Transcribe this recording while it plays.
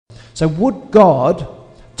So would God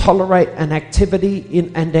tolerate an activity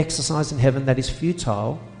and exercise in heaven that is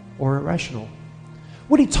futile or irrational?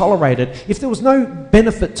 Would he tolerate it? If there was no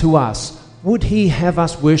benefit to us, would he have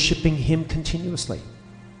us worshipping him continuously?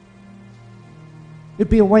 It'd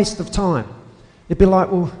be a waste of time. It'd be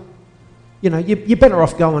like, well, you're better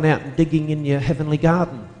off going out and digging in your heavenly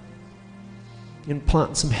garden and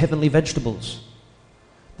planting some heavenly vegetables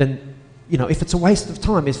than, if it's a waste of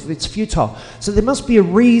time, if it's futile. So there must be a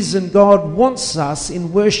reason God wants us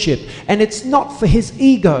in worship. And it's not for his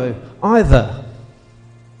ego either.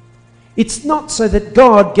 It's not so that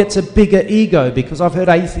God gets a bigger ego, because I've heard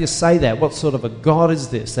atheists say that. What sort of a God is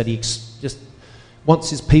this, that he just wants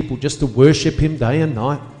his people just to worship him day and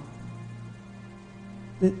night?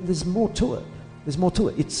 There's more to it. There's more to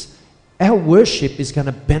it. It's our worship is going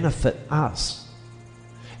to benefit us.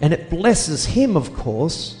 And it blesses him, of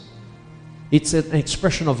course. It's an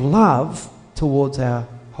expression of love towards our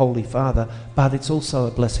Holy Father, but it's also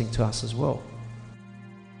a blessing to us as well.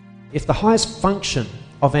 If the highest function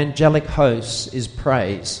of angelic hosts is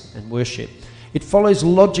praise and worship, it follows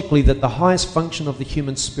logically that the highest function of the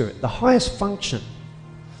human spirit, the highest function,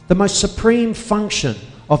 the most supreme function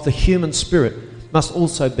of the human spirit must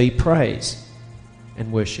also be praise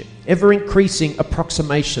and worship. Ever-increasing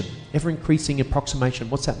approximation. Ever-increasing approximation.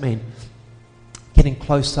 What's that mean? Getting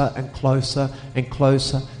closer and closer and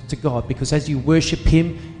closer to God. Because as you worship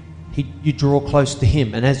him, you draw close to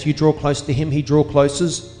him. And as you draw close to him, he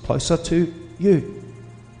draws closer to you.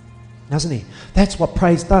 Doesn't he? That's what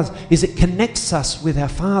praise does, is it connects us with our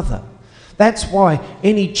Father. That's why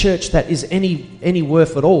any church that is any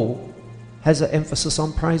worth at all has an emphasis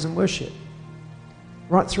on praise and worship.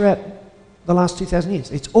 Right throughout the last 2,000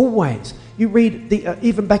 years. It's always, you read,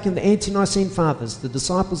 even back in the Ante-Nicene Fathers, the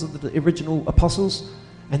disciples of the original apostles,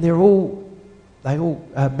 and they all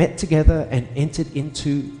met together and entered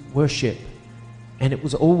into worship. And it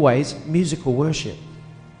was always musical worship.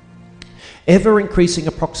 Ever-increasing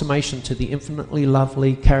approximation to the infinitely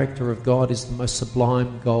lovely character of God is the most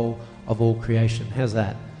sublime goal of all creation. How's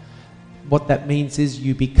that? What that means is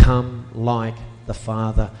you become like the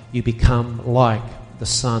Father. You become like the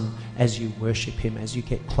Son as you worship him, as you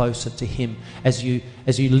get closer to him, as you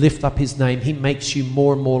lift up his name. He makes you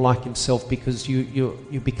more and more like himself, because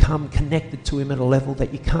you become connected to him at a level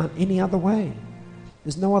that you can't any other way.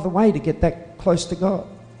 There's no other way to get that close to God.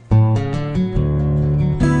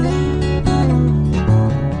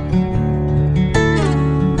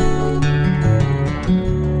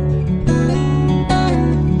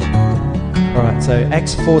 All right, so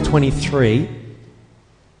Acts 4:23.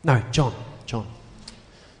 No, John.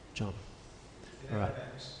 All right.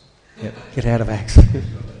 Yep, get out of Acts.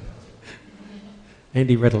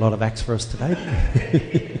 Andy read a lot of Acts for us today.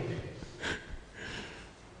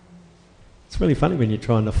 It's really funny when you're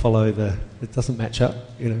trying to follow it doesn't match up,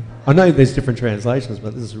 I know there's different translations,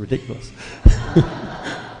 but this is ridiculous.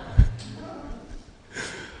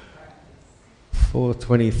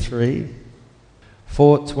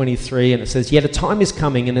 4:23, and it says, "Yet a time is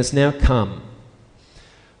coming and has now come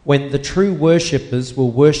when the true worshippers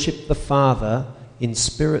will worship the Father in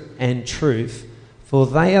spirit and truth, for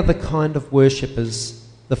they are the kind of worshippers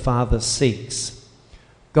the Father seeks.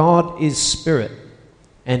 God is spirit,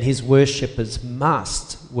 and his worshippers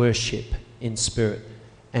must worship in spirit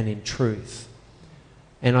and in truth."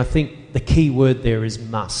 And I think the key word there is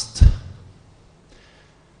must.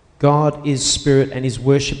 God is spirit, and his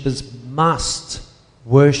worshippers must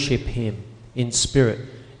worship him in spirit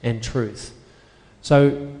and truth.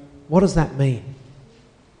 So what does that mean?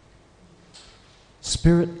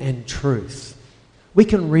 Spirit and truth. We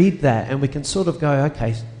can read that and we can sort of go,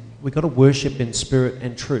 okay, we've got to worship in spirit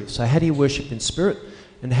and truth. So how do you worship in spirit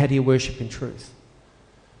and how do you worship in truth?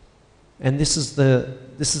 And this is the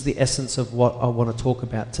essence of what I want to talk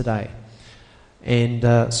about today. And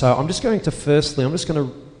so I'm just going to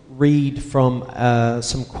read from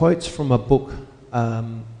some quotes from a book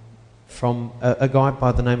from a guy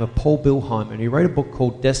by the name of Paul Bilheim, and he wrote a book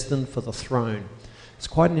called Destined for the Throne. It's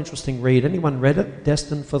quite an interesting read. Anyone read it,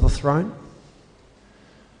 Destined for the Throne?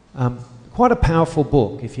 Quite a powerful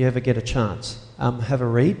book if you ever get a chance. Have a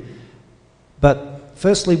read. But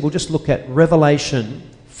firstly, we'll just look at Revelation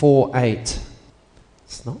 4:8.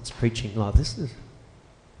 It's not preaching like this.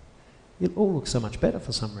 It all looks so much better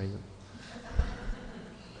for some reason.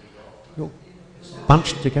 You're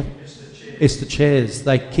bunched together. It's the chairs.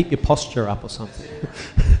 They keep your posture up or something.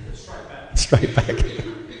 Straight back.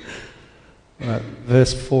 Right,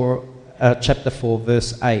 chapter 4,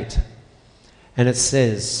 verse 8. And it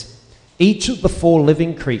says, "Each of the four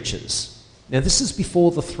living creatures," now this is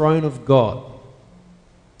before the throne of God,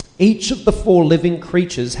 Each of the 4 living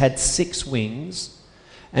creatures had 6 wings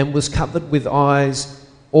and was covered with eyes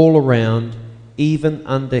all around, even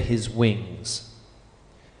under his wings.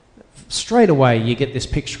 Straight away, you get this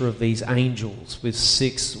picture of these angels with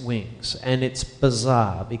 6 wings, and it's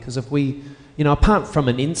bizarre because if we, apart from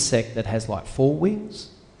an insect that has like 4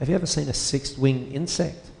 wings, have you ever seen a 6-winged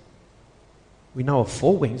insect? We know of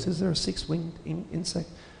 4 wings. Is there a 6-winged insect?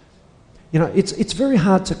 It's very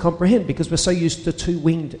hard to comprehend because we're so used to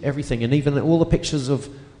 2-winged everything, and even all the pictures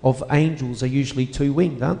of angels are usually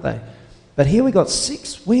 2-winged, aren't they? But here we got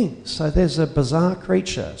 6 wings, so there's a bizarre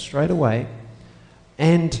creature straight away,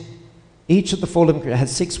 and each of the 4 living creatures had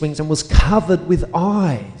 6 wings and was covered with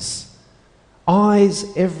eyes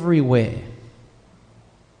everywhere,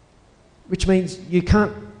 which means you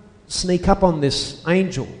can't sneak up on this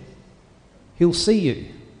angel. He'll see you.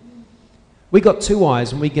 We got 2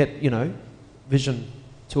 eyes and we get, vision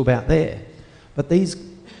to about there. But these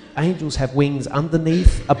angels have wings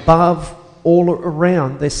underneath, above, all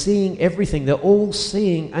around. They're seeing everything. They're all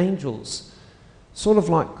seeing angels. Sort of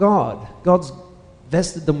like God. God's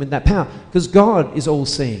vested them with that power because God is all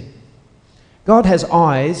seeing. God has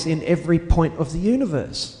eyes in every point of the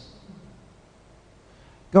universe.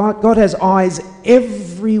 God has eyes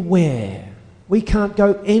everywhere. We can't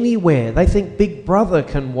go anywhere. They think Big Brother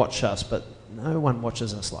can watch us, but no one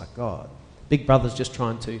watches us like God. Big Brother's just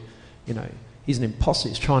trying to, he's an imposter.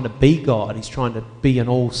 He's trying to be God. He's trying to be an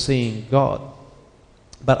all-seeing God.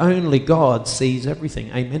 But only God sees everything.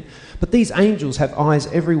 Amen? But these angels have eyes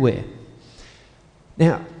everywhere.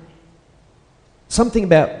 Now, something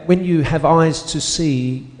about when you have eyes to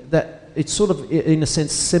see, that it's sort of, in a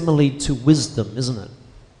sense, simile to wisdom, isn't it?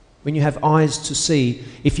 When you have eyes to see,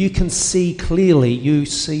 if you can see clearly, you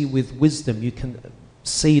see with wisdom. You can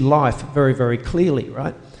see life very, very clearly,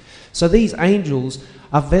 right? So these angels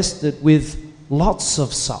are vested with lots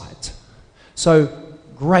of sight. So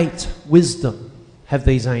great wisdom have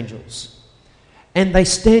these angels. And they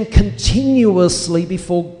stand continuously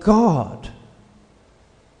before God.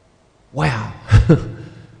 Wow.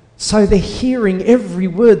 So they're hearing every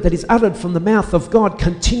word that is uttered from the mouth of God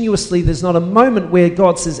continuously. There's not a moment where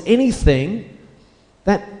God says anything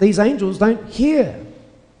that these angels don't hear.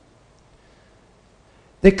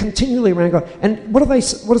 They're continually around God. And what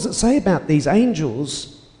does it say about these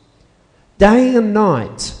angels? Day and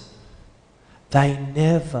night, they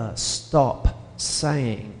never stop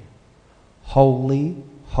saying, "Holy,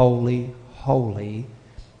 holy, holy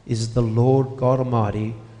is the Lord God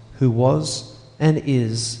Almighty, who was and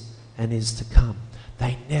is to come."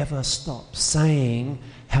 They never stop saying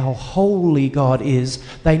how holy God is.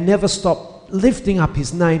 They never stop lifting up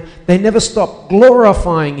his name. They never stop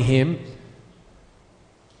glorifying him.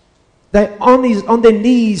 They're on their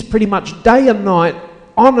knees pretty much day and night,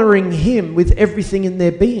 honouring him with everything in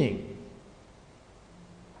their being.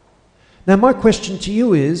 Now my question to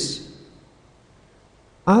you is,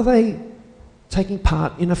 are they taking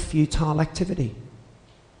part in a futile activity?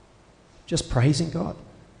 Just praising God?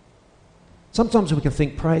 Sometimes we can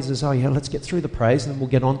think praise is, oh yeah, let's get through the praise and then we'll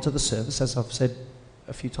get on to the service, as I've said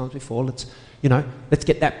a few times before. Let's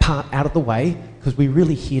get that part out of the way because we're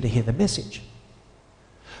really here to hear the message.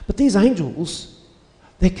 But these angels,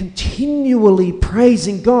 they're continually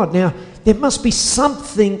praising God. Now, there must be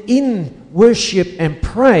something in worship and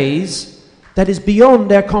praise that is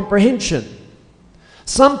beyond our comprehension.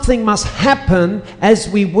 Something must happen as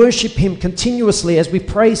we worship him continuously, as we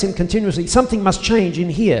praise him continuously. Something must change in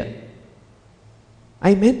here.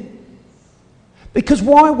 Amen? Because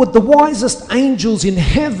why would the wisest angels in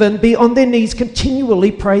heaven be on their knees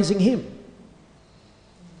continually praising him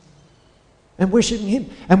and worshiping him?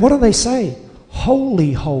 And what do they say?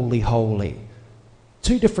 Holy, holy, holy.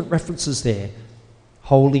 2 different references there.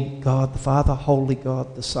 Holy God the Father, holy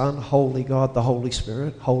God the Son, holy God the Holy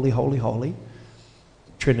Spirit, holy, holy, holy.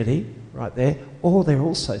 Trinity, right there. Or they're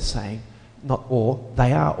also saying,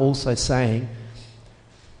 they are also saying,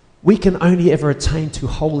 we can only ever attain to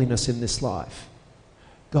holiness in this life.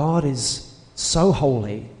 God is so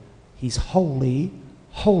holy. He's holy,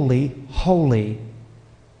 holy, holy.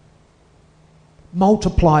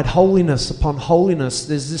 Multiplied holiness upon holiness.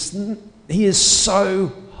 He is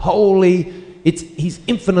so holy. He's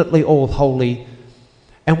infinitely all holy.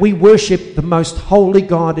 And we worship the most holy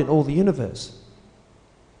God in all the universe.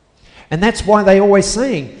 And that's why they're always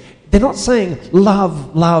saying, they're not saying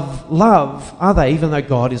love, love, love, are they? Even though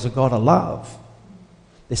God is a God of love.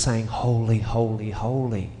 They're saying holy, holy,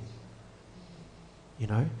 holy.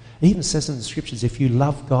 It even says in the scriptures, if you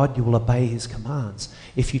love God, you will obey his commands.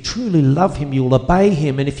 If you truly love him, you will obey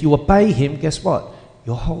him. And if you obey him, guess what?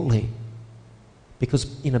 You're holy.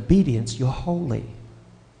 Because in obedience, you're holy.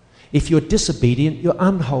 If you're disobedient, you're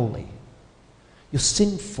unholy. You're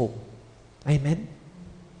sinful. Amen?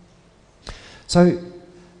 So,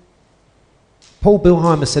 Paul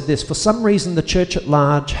Bilheimer said this: for some reason the church at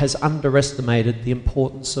large has underestimated the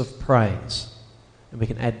importance of praise. And we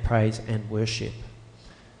can add praise and worship.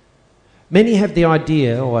 Many have the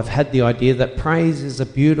idea, or have had the idea, that praise is a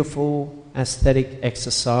beautiful aesthetic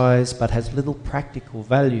exercise but has little practical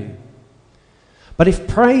value. But if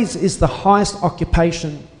praise is the highest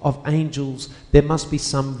occupation of angels, there must be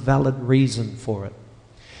some valid reason for it.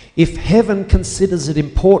 If heaven considers it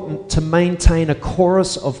important to maintain a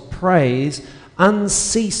chorus of praise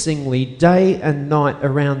unceasingly day and night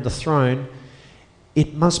around the throne,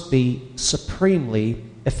 it must be supremely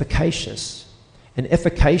efficacious. And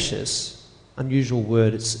efficacious, unusual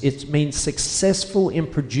word, it means successful in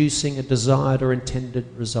producing a desired or intended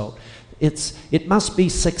result. It must be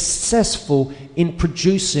successful in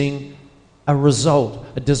producing a result,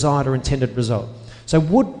 a desired or intended result. So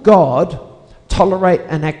would God tolerate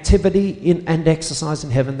an activity and exercise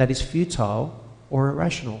in heaven that is futile or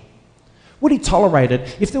irrational? Would he tolerate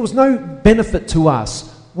it? If there was no benefit to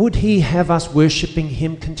us, would he have us worshipping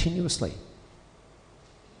him continuously?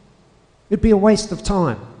 It'd be a waste of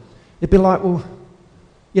time. It'd be like, well,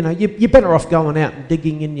 you know, you're better off going out and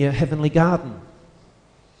digging in your heavenly garden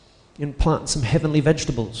and planting some heavenly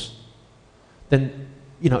vegetables than,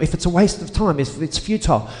 you know, if it's a waste of time, if it's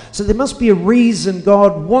futile. So there must be a reason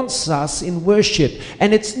God wants us in worship.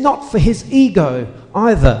 And it's not for his ego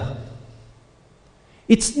either.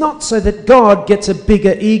 It's not so that God gets a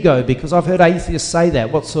bigger ego, because I've heard atheists say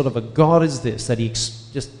that. What sort of a God is this, that he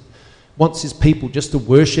just wants his people just to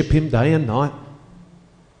worship him day and night?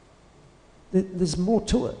 There's more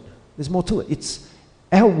to it. There's more to it.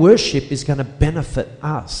 Our worship is going to benefit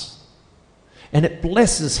us. And it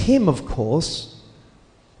blesses him, of course.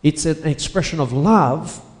 It's an expression of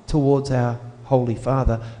love towards our Holy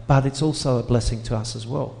Father, but it's also a blessing to us as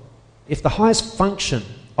well. If the highest function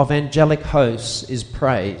of angelic hosts is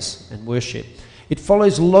praise and worship, it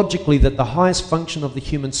follows logically that the highest function of the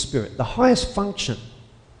human spirit, the highest function,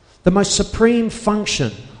 the most supreme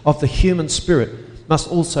function of the human spirit must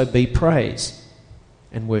also be praise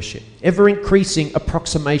and worship. Ever-increasing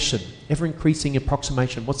approximation. Ever-increasing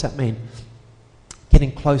approximation. What's that mean?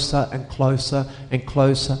 Getting closer and closer and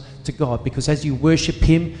closer to God. Because as you worship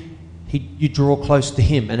him, you draw close to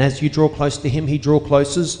him. And as you draw close to him, he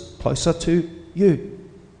draws closer to you.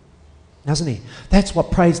 Doesn't he? That's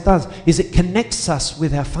what praise does, is it connects us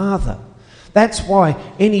with our Father. That's why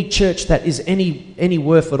any church that is any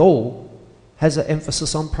worth at all has an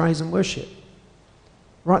emphasis on praise and worship.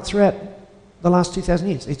 Right throughout the last 2,000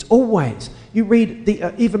 years. It's always. You read,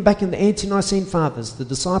 even back in the Ante-Nicene Fathers, the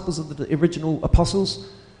disciples of the original apostles,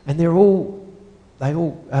 and they all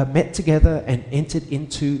met together and entered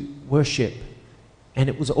into worship. And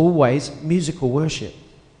it was always musical worship.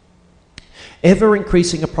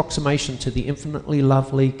 Ever-increasing approximation to the infinitely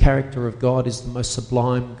lovely character of God is the most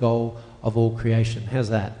sublime goal of all creation. How's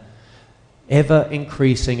that?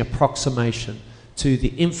 Ever-increasing approximation to the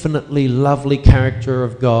infinitely lovely character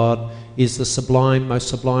of God is the most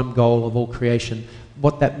sublime goal of all creation.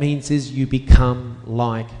 What that means is you become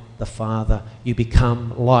like the Father. You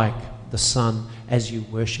become like the Son as you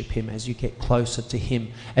worship him, as you get closer to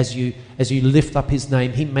him, as you lift up his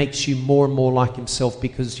name. He makes you more and more like himself,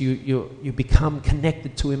 because you become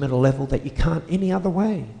connected to him at a level that you can't any other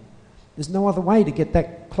way. There's no other way to get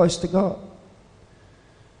that close to God.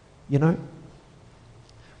 You know?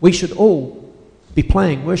 We should all be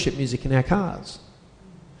playing worship music in our cars.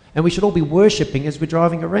 And we should all be worshipping as we're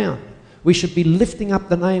driving around. We should be lifting up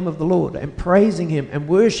the name of the Lord and praising him and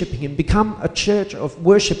worshipping him. Become a church of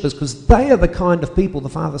worshippers, because they are the kind of people the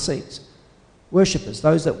Father seeks. Worshippers,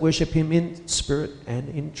 those that worship him in spirit and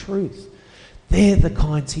in truth. They're the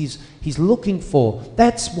kinds he's looking for.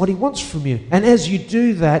 That's what he wants from you. And as you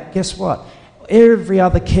do that, guess what? Every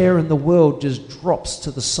other care in the world just drops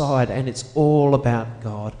to the side, and it's all about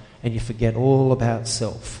God, and you forget all about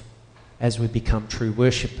self as we become true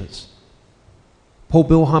worshippers. Paul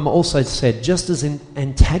Bilheimer also said, just as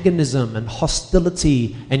antagonism and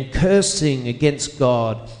hostility and cursing against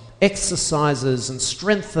God exercises and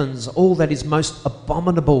strengthens all that is most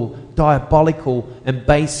abominable, diabolical, and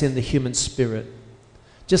base in the human spirit,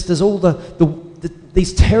 just as all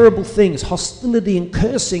these terrible things, hostility and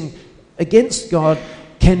cursing against God,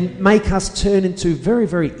 can make us turn into very,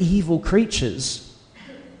 very evil creatures,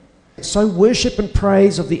 so worship and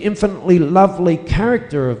praise of the infinitely lovely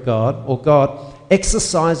character of God, or God,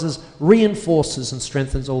 exercises, reinforces, and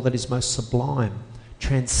strengthens all that is most sublime,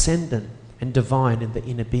 transcendent, and divine in the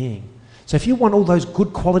inner being. So if you want all those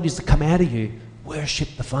good qualities to come out of you, worship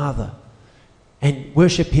the Father. And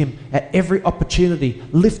worship him at every opportunity.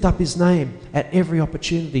 Lift up his name at every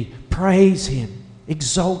opportunity. Praise him.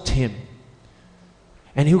 Exalt him.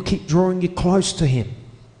 And he'll keep drawing you close to him.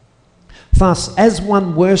 Thus, as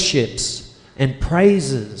one worships and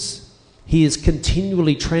praises, he is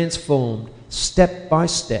continually transformed step by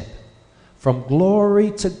step from glory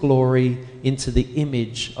to glory into the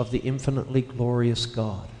image of the infinitely glorious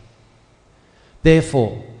God.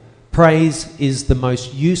 Therefore, praise is the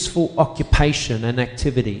most useful occupation and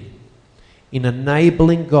activity in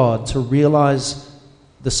enabling God to realize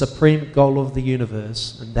the supreme goal of the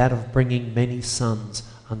universe, and that of bringing many sons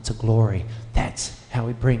unto glory. That's how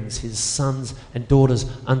he brings his sons and daughters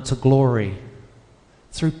unto glory,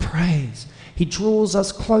 through praise. He draws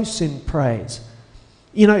us close in praise.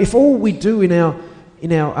 You know, if all we do in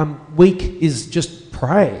our week is just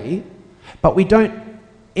pray, but we don't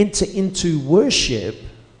enter into worship,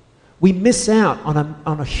 we miss out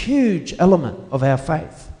on a huge element of our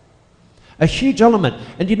faith. A huge element.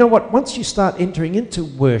 And you know what? Once you start entering into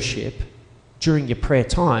worship during your prayer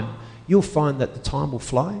time, you'll find that the time will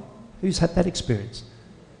fly. Who's had that experience?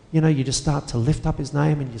 You know, you just start to lift up his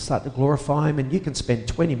name and you start to glorify him, and you can spend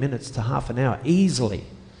 20 minutes to half an hour easily.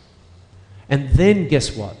 And then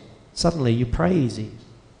guess what? Suddenly you pray easy.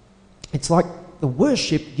 It's like the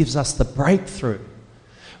worship gives us the breakthrough.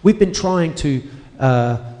 We've been trying to,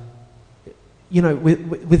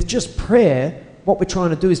 with just prayer, what we're trying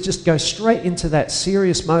to do is just go straight into that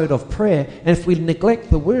serious mode of prayer. And if we neglect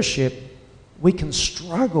the worship, we can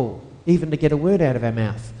struggle even to get a word out of our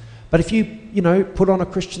mouth. But if you put on a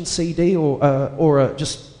Christian CD or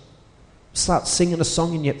just start singing a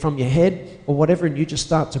song from your head or whatever, and you just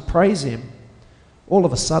start to praise him, all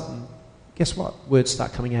of a sudden, guess what? Words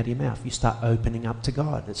start coming out of your mouth. You start opening up to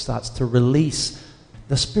God. It starts to release.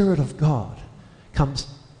 The Spirit of God comes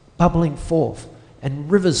bubbling forth, and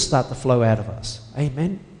rivers start to flow out of us.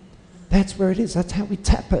 Amen? That's where it is. That's how we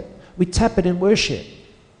tap it. We tap it in worship.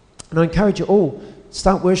 And I encourage you all,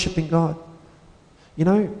 start worshiping God. You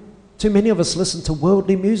know, too many of us listen to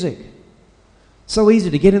worldly music. So easy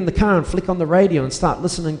to get in the car and flick on the radio and start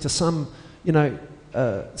listening to someone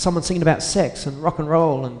singing about sex and rock and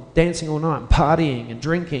roll and dancing all night and partying and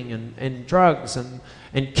drinking and drugs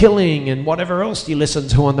and killing and whatever else you listen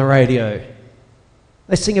to on the radio.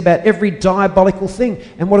 They sing about every diabolical thing.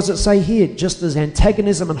 And what does it say here? Just as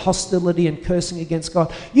antagonism and hostility and cursing against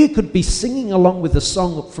God. You could be singing along with a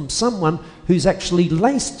song from someone who's actually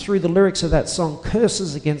laced through the lyrics of that song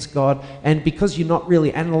curses against God, and because you're not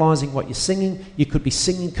really analysing what you're singing, you could be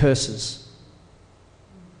singing curses.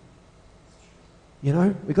 You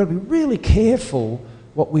know, we've got to be really careful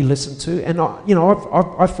what we listen to. And,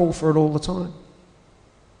 I fall for it all the time.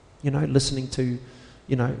 You know, listening to,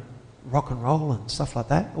 rock and roll and stuff like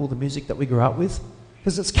that, all the music that we grew up with,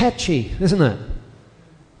 because it's catchy, isn't it?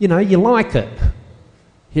 You know, you like it.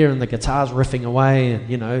 Hearing the guitars riffing away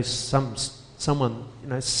and, someone,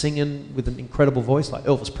 singing with an incredible voice like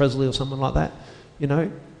Elvis Presley or someone like that,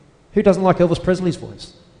 Who doesn't like Elvis Presley's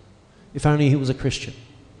voice? If only he was a Christian.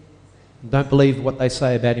 Don't believe what they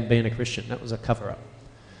say about him being a Christian. That was a cover-up.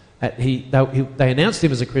 They announced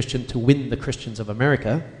him as a Christian to win the Christians of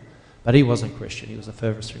America, but he wasn't Christian. He was the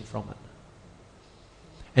furthest thing from it.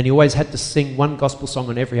 And he always had to sing one gospel song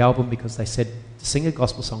on every album, because they said to sing a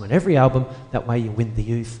gospel song on every album, that way you win the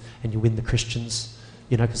youth and you win the Christians,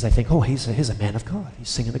 because they think, oh, he's a man of God. He's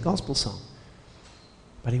singing a gospel song.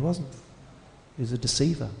 But he wasn't. He was a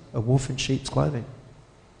deceiver, a wolf in sheep's clothing.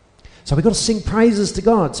 So we've got to sing praises to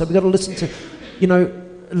God. So we've got to listen to,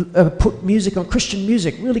 put music on, Christian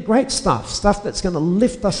music, really great stuff that's going to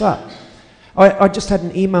lift us up. I just had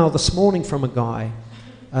an email this morning from a guy,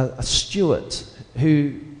 a Stuart,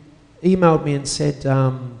 who emailed me and said,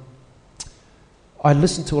 I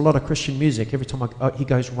listen to a lot of Christian music. Every time he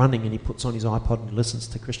goes running and he puts on his iPod and he listens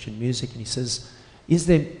to Christian music, and he says, is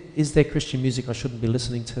there Christian music I shouldn't be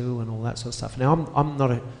listening to, and all that sort of stuff. Now,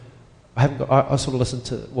 I sort of listen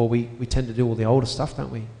to, we tend to do all the older stuff,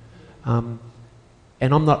 don't we? And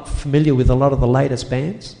I'm not familiar with a lot of the latest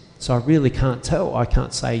bands, so I really can't tell. I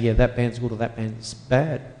can't say, yeah, that band's good or that band's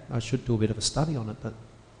bad. I should do a bit of a study on it, but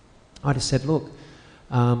I just said, look,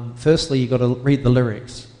 firstly, you've got to read the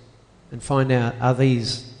lyrics and find out, are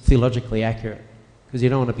these theologically accurate? Because you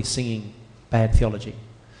don't want to be singing bad theology.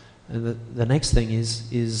 And the next thing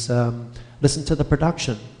is listen to the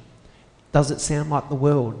production. Does it sound like the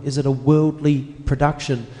world? Is it a worldly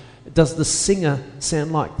production? Does the singer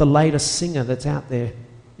sound like the latest singer that's out there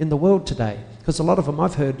in the world today? Because a lot of them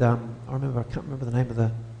I've heard, I can't remember the name of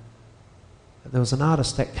there was an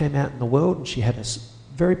artist that came out in the world, and she had a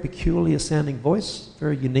very peculiar sounding voice,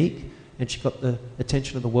 very unique, and she got the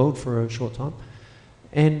attention of the world for a short time.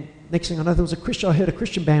 And next thing I know, I heard a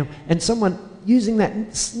Christian band, and someone using that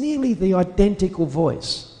nearly the identical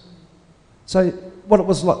voice. So what it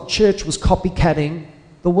was like, church was copycatting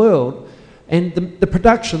the world. And the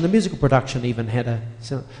production, the musical production even had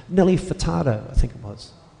Nelly Furtado, I think it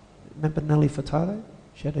was. Remember Nelly Furtado?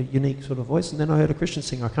 She had a unique sort of voice. And then I heard a Christian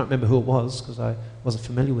singer, I can't remember who it was because I wasn't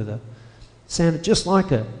familiar with her. Sounded just like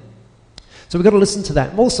her. So we've got to listen to that.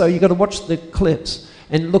 And also, you've got to watch the clips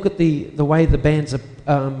and look at the way the bands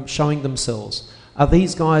are showing themselves. Are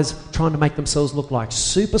these guys trying to make themselves look like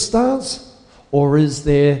superstars? Or is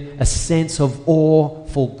there a sense of awe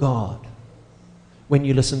for God when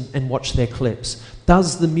you listen and watch their clips?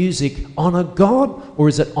 Does the music honour God, or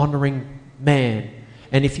is it honouring man?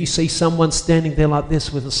 And if you see someone standing there like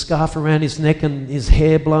this with a scarf around his neck and his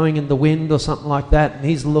hair blowing in the wind or something like that, and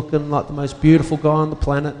he's looking like the most beautiful guy on the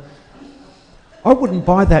planet, I wouldn't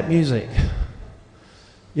buy that music.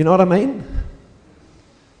 You know what I mean?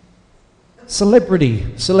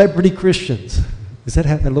 Celebrity Christians. Is that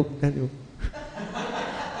how they look, Daniel?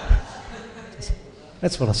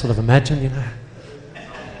 That's what I sort of imagine, you know.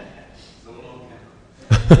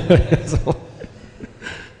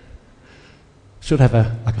 Should have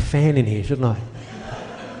a fan in here, shouldn't I?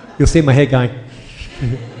 You'll see my hair going.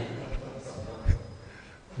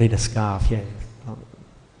 Need a scarf, yeah.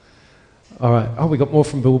 All right. Oh, we got more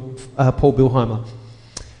from Paul Bilheimer.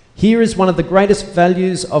 Here is one of the greatest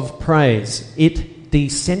values of praise. It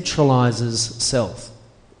decentralizes self.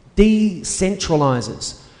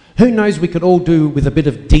 Decentralizes. Who knows, we could all do with a bit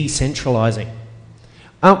of decentralizing.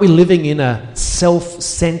 Aren't we living in a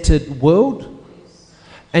self-centered world?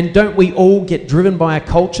 And don't we all get driven by a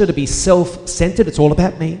culture to be self-centered? It's all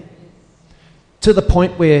about me. To the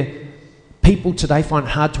point where people today find it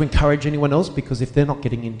hard to encourage anyone else, because if they're not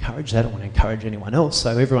getting encouraged, they don't want to encourage anyone else.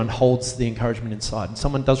 So everyone holds the encouragement inside. And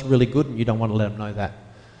someone does really good and you don't want to let them know that.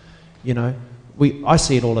 You know, I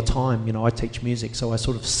see it all the time. You know, I teach music, so I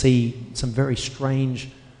sort of see some very strange,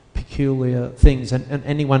 peculiar things. And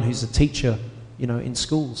anyone who's a teacher, you know, in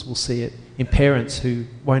schools will see it. In parents who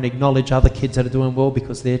won't acknowledge other kids that are doing well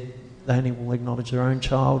because they only will acknowledge their own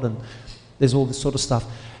child, and there's all this sort of stuff.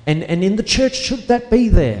 And in the church, should that be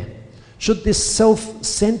there? Should this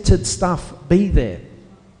self-centered stuff be there?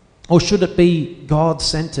 Or should it be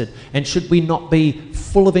God-centered? And should we not be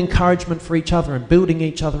full of encouragement for each other and building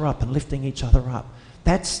each other up and lifting each other up?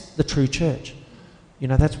 That's the true church. You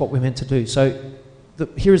know, that's what we're meant to do. So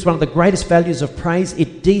here is one of the greatest values of praise.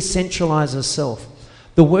 It decentralizes self.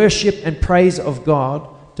 The worship and praise of God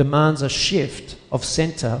demands a shift of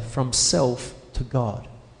center from self to God.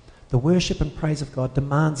 The worship and praise of God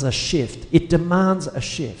demands a shift. It demands a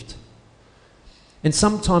shift. And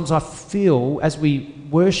sometimes I feel as we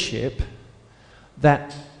worship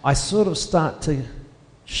that I sort of start to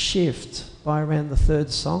shift by around the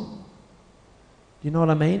third song. Do you know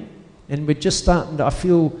what I mean? And we're just starting to, I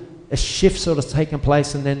feel a shift sort of taking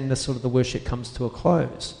place, and then the worship comes to a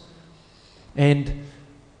close. And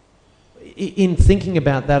in thinking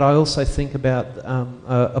about that, I also think about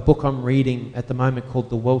a book I'm reading at the moment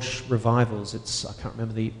called The Welsh Revivals. I can't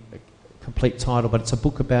remember the complete title, but it's a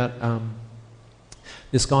book about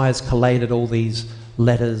this guy has collated all these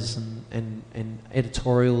letters and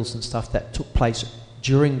editorials and stuff that took place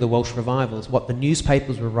during the Welsh Revivals, what the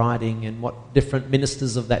newspapers were writing and what different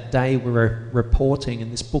ministers of that day were reporting.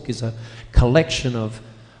 And this book is a collection of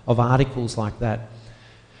articles like that.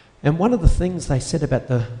 And one of the things they said about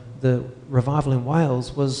the revival in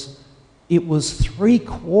Wales was it was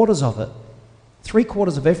 3/4 of it.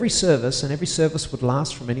 3/4 of every service, and every service would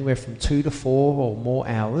last from anywhere from 2 to 4 or more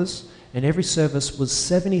hours, and every service was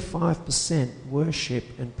 75% worship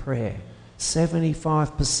and prayer.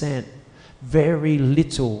 75%. Very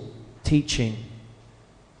little teaching.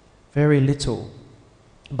 Very little.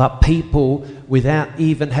 But people, without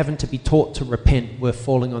even having to be taught to repent, were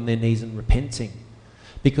falling on their knees and repenting.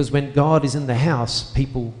 Because when God is in the house,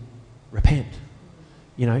 people repent.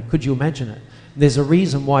 You know, could you imagine it? There's a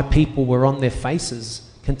reason why people were on their faces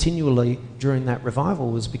continually during that revival,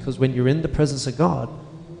 was because when you're in the presence of God,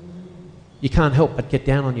 you can't help but get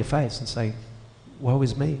down on your face and say, woe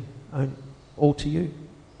is me, all to you.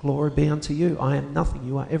 Glory be unto you. I am nothing,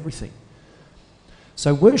 you are everything.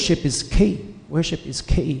 So worship is key. Worship is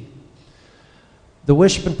key. The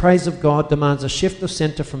worship and praise of God demands a shift of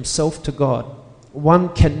center from self to God. One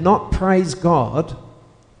cannot praise God,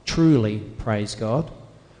 truly praise God,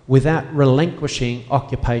 without relinquishing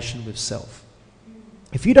occupation with self.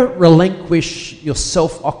 If you don't relinquish your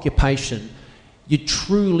self-occupation, you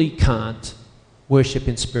truly can't worship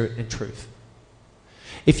in spirit and truth.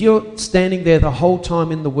 If you're standing there the whole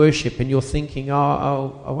time in the worship and you're thinking,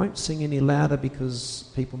 I won't sing any louder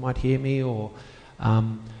because people might hear me, or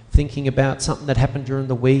thinking about something that happened during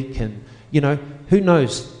the week, and, who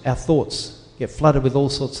knows, our thoughts get flooded with all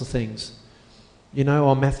sorts of things.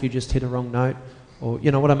 Matthew just hit a wrong note, or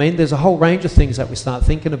you know what I mean? There's a whole range of things that we start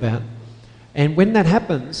thinking about. And when that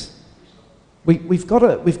happens, we've got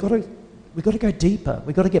to go deeper.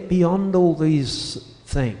 We've got to get beyond all these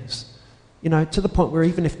things. To the point where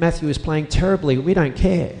even if Matthew is playing terribly, we don't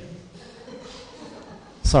care.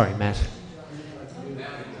 Sorry, Matt.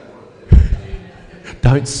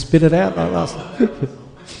 Don't spit it out like last time.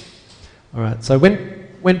 All right, so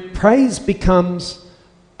when praise becomes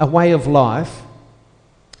a way of life,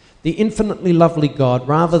 the infinitely lovely God,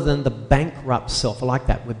 rather than the bankrupt self, I like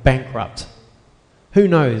that, we're bankrupt. Who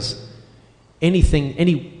knows?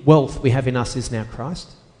 Any wealth we have in us is now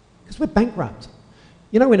Christ, because we're bankrupt.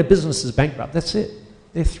 When a business is bankrupt, that's it.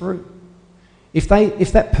 They're through. If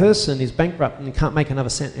that person is bankrupt and can't make another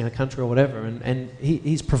cent in a country or whatever, and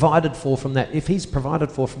he's provided for from that, if he's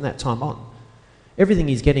provided for from that time on, everything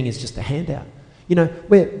he's getting is just a handout.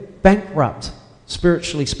 We're bankrupt,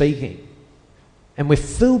 spiritually speaking, and we're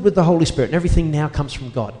filled with the Holy Spirit, and everything now comes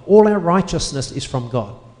from God. All our righteousness is from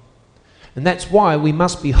God. And that's why we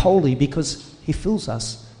must be holy, because he fills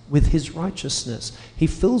us with his righteousness. He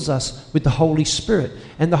fills us with the Holy Spirit.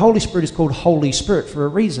 And the Holy Spirit is called Holy Spirit for a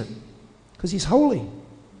reason, because he's holy.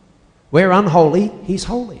 We're unholy, he's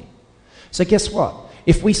holy. So guess what?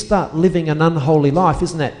 If we start living an unholy life,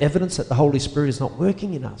 isn't that evidence that the Holy Spirit is not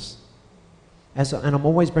working in us? And I'm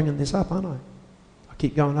always bringing this up, aren't I? I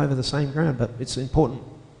keep going over the same ground, but it's important.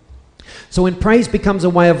 So when praise becomes a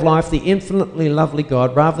way of life, the infinitely lovely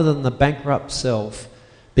God, rather than the bankrupt self,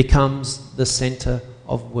 becomes the center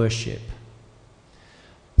of worship.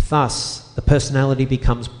 Thus, the personality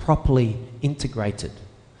becomes properly integrated,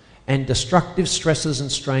 and destructive stresses and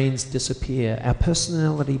strains disappear. Our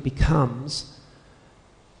personality becomes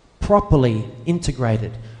properly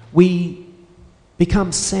integrated. We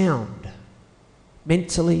become sound.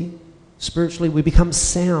 Mentally, spiritually, we become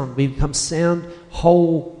sound. We become sound,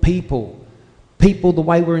 whole people. People the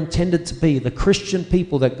way we're intended to be. The Christian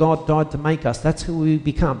people that God died to make us. That's who we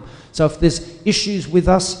become. So if there's issues with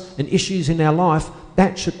us and issues in our life,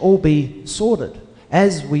 that should all be sorted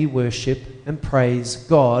as we worship and praise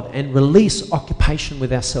God and release occupation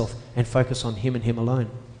with ourselves and focus on him and him alone.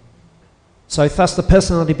 So thus the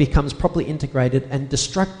personality becomes properly integrated, and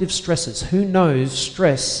destructive stresses. Who knows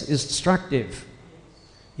stress is destructive?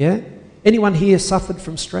 Yeah? Anyone here suffered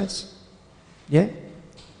from stress? Yeah?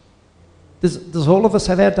 Does all of us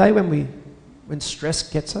have our day when stress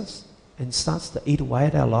gets us and starts to eat away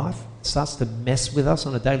at our life, starts to mess with us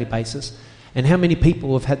on a daily basis? And how many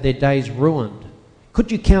people have had their days ruined?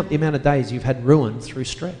 Could you count the amount of days you've had ruined through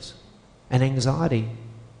stress and anxiety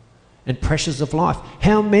and pressures of life?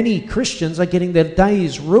 How many Christians are getting their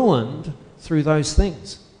days ruined through those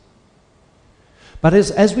things? But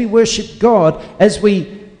as we worship God, as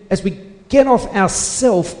we get off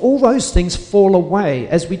ourself, all those things fall away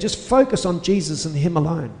as we just focus on Jesus and him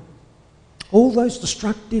alone. All those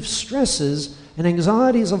destructive stresses and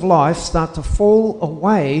anxieties of life start to fall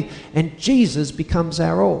away, and Jesus becomes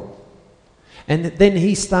our all. And then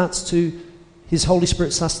his Holy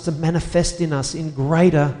Spirit starts to manifest in us in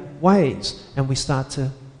greater ways, and we start to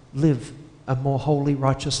live a more holy,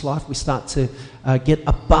 righteous life. We start to get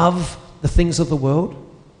above the things of the world.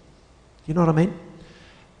 You know what I mean?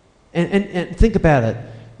 And think about it.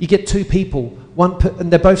 You get two people, and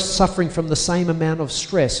they're both suffering from the same amount of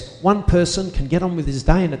stress. One person can get on with his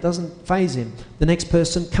day and it doesn't faze him. The next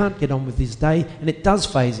person can't get on with his day and it does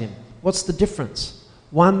faze him. What's the difference?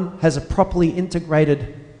 One has a properly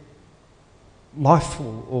integrated life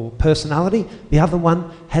or personality. The other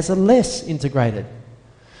one has a less integrated.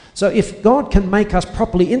 So if God can make us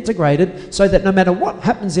properly integrated so that no matter what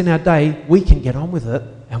happens in our day, we can get on with it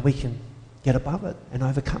and we can get above it and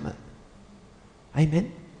overcome it.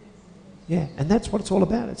 Amen? Yeah, and that's what it's all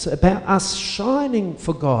about. It's about us shining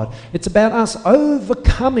for God. It's about us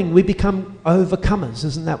overcoming. We become overcomers.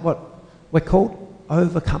 Isn't that what we're called?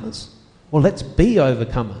 Overcomers. Well, let's be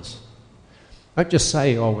overcomers. Don't just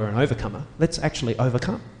say, oh, we're an overcomer. Let's actually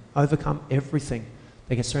overcome. Overcome everything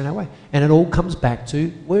that gets thrown our way. And it all comes back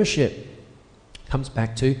to worship. Comes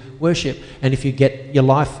back to worship. And if you get a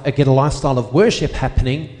lifestyle of worship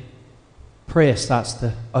happening, prayer starts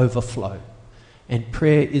to overflow. And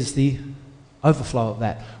prayer is the overflow of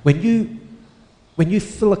that. When you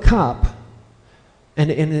fill a cup and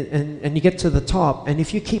you get to the top, and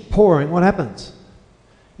if you keep pouring, what happens?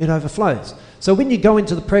 It overflows. So when you go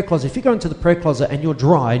into the prayer closet, if you go into the prayer closet and you're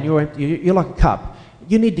dry and you're empty, you're like a cup,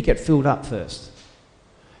 You need to get filled up first.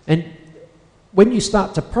 And when you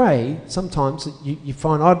start to pray, sometimes you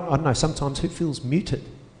find, I don't know, sometimes who feels muted?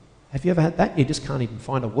 Have you ever had that? You just can't even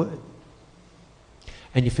find a word.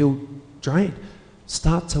 And you feel drained.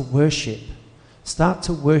 Start to worship. Start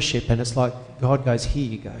to worship, and it's like God goes, here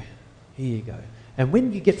you go, here you go. And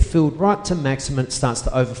when you get filled right to maximum, it starts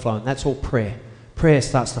to overflow, and that's all prayer. Prayer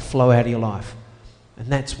starts to flow out of your life. And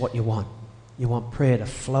that's what you want. You want prayer to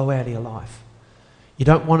flow out of your life. You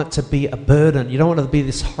don't want it to be a burden. You don't want it to be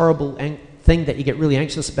this horrible thing that you get really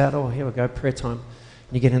anxious about. Oh, here we go, prayer time.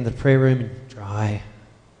 And you get into the prayer room and dry.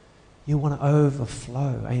 You want to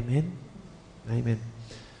overflow. Amen? Amen.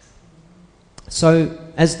 So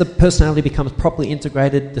as the personality becomes properly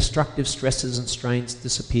integrated, destructive stresses and strains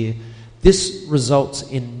disappear. This results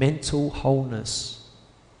in mental wholeness.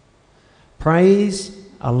 Praise,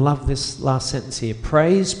 I love this last sentence here.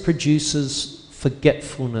 Praise produces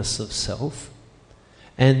forgetfulness of self,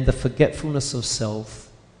 and the forgetfulness of self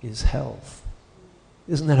is health.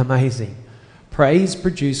 Isn't that amazing? Praise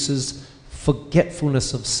produces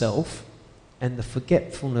forgetfulness of self, and the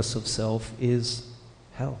forgetfulness of self is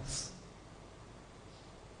health.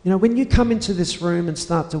 You know, when you come into this room and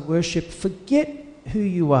start to worship, forget who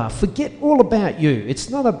you are. Forget all about you. It's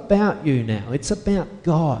not about you now. It's about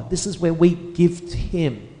God. This is where we give to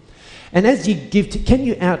Him. And as you give to, can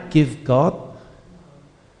you outgive God?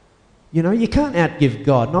 You know, you can't outgive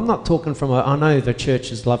God. And I'm not talking from I know the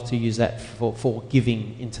churches love to use that for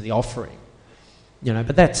giving into the offering. You know,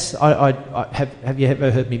 but that's, have you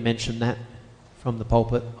ever heard me mention that from the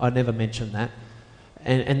pulpit? I never mention that.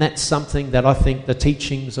 And that's something that I think the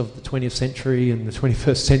teachings of the 20th century and the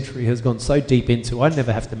 21st century has gone so deep into. I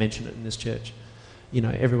never have to mention it in this church. You know,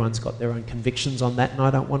 everyone's got their own convictions on that, and I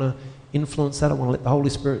don't want to influence that. I want to let the Holy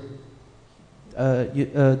Spirit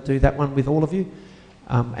do that one with all of you.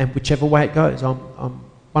 And whichever way it goes.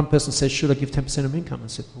 One person says, should I give 10% of income? I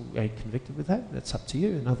said, well, are you convicted with that? That's up to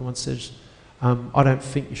you. Another one says, I don't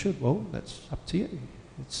think you should. Well, that's up to you.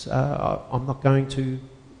 I'm not going to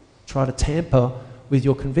try to tamper with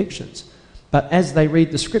your convictions. But as they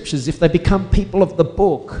read the scriptures, if they become people of the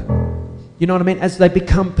book, you know what I mean? As they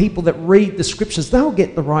become people that read the scriptures, they'll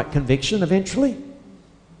get the right conviction eventually.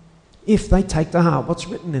 If they take to heart what's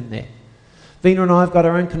written in there. Vina and I have got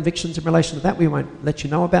our own convictions in relation to that. We won't let you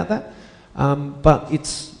know about that. But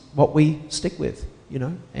it's what we stick with, you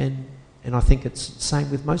know. And I think it's the same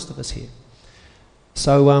with most of us here.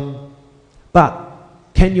 So, but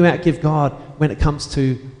can you outgive God when it comes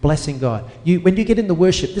to blessing God? When you get in the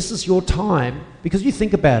worship, this is your time, because you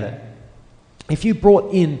think about it. If you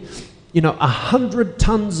brought in, 100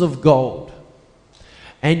 tons of gold,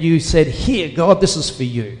 and you said, here, God, this is for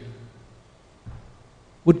you,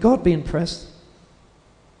 would God be impressed?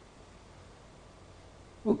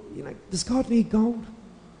 Well, does God need gold?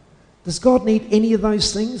 Does God need any of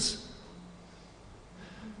those things?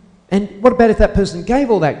 And what about if that person gave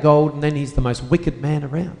all that gold and then he's the most wicked man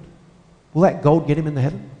around? Will that gold get him into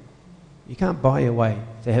heaven? You can't buy your way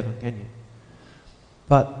to heaven, can you?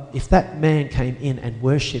 But if that man came in and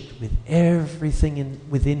worshipped with everything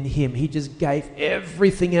within him, he just gave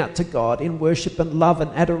everything out to God in worship and love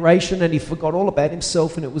and adoration, and he forgot all about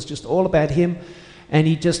himself and it was just all about him. And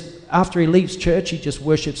he just, after he leaves church, he just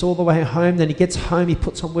worships all the way home. Then he gets home, he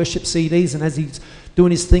puts on worship CDs, and as he's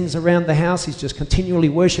doing his things around the house, he's just continually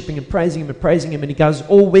worshipping and praising him, and he goes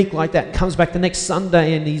all week like that, comes back the next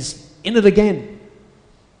Sunday and he's in it again.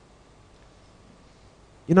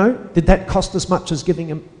 Did that cost as much as giving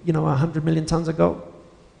him, 100 million tons of gold?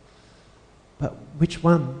 But which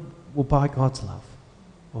one will buy God's love?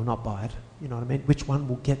 Or not buy it, you know what I mean? Which one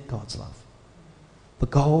will get God's love? The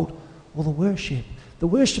gold or the worship? The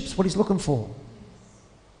worship's what he's looking for.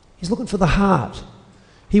 He's looking for the heart.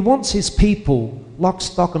 He wants his people lock,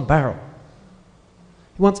 stock and barrel.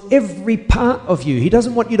 He wants every part of you. He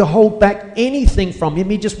doesn't want you to hold back anything from him.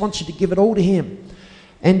 He just wants you to give it all to him.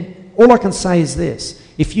 And all I can say is this: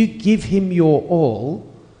 if you give him your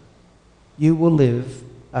all, you will live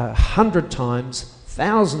 100 times,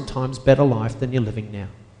 1,000 times better life than you're living now.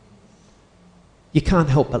 You can't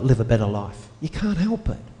help but live a better life. You can't help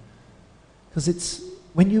it. Because it's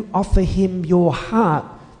when you offer him your heart,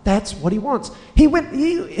 that's what he wants. He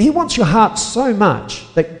wants your heart so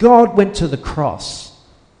much that God went to the cross.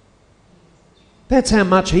 That's how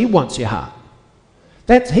much he wants your heart.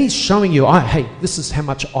 He's showing you, hey, this is how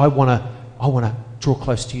much I want to draw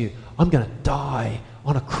close to you. I'm going to die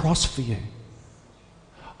on a cross for you.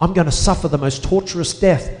 I'm going to suffer the most torturous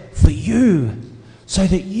death for you so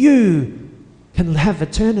that you can have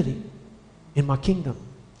eternity in my kingdom.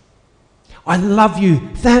 I love you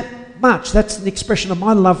that much. That's an expression of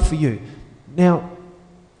my love for you. Now,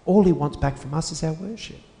 all he wants back from us is our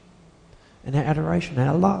worship and our adoration,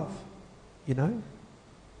 our love, you know.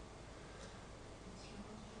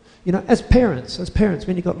 You know, as parents,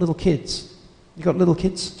 when you've got little kids,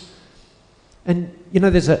 and you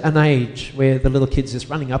know there's an age where the little kids just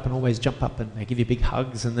running up and always jump up and they give you big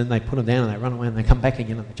hugs, and then they put them down and they run away and they come back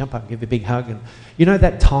again and they jump up and give you a big hug. And you know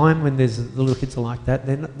that time when the little kids are like that,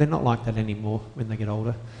 they're not like that anymore when they get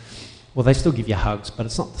older. Well, they still give you hugs, but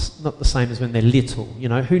it's not the same as when they're little. You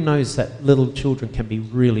know, who knows that little children can be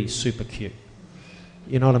really super cute?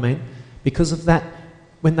 You know what I mean? Because of that,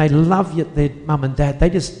 when they love you, their mum and dad, they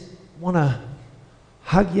just want to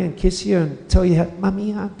hug you and kiss you and tell you,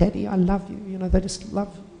 Mummy, Daddy, I love you. You know, they just love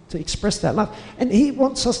to express that love. And he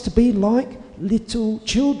wants us to be like little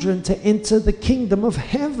children to enter the kingdom of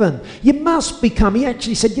heaven. You must become, he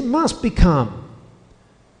actually said, you must become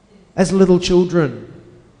as little children.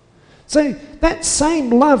 So that same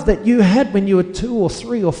love that you had when you were 2 or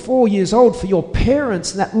 3 or 4 years old for your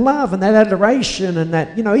parents, and that love and that adoration and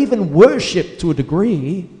that, you know, even worship to a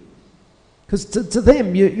degree, because to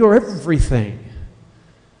them, you're everything.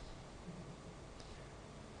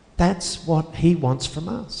 That's what he wants from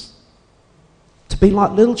us. To be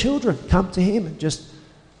like little children, come to him and just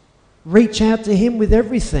reach out to him with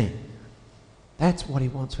everything. That's what he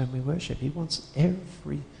wants when we worship. He wants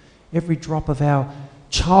every drop of our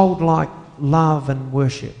childlike love and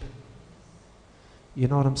worship. You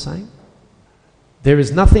know what I'm saying? There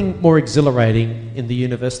is nothing more exhilarating in the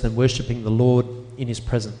universe than worshipping the Lord in his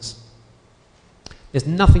presence. There's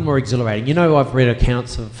nothing more exhilarating. You know, I've read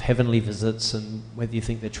accounts of heavenly visits, and whether you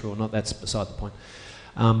think they're true or not, that's beside the point.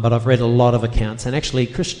 But I've read a lot of accounts, and actually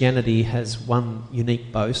Christianity has one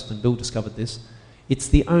unique boast, and Bill discovered this. It's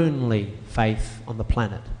the only faith on the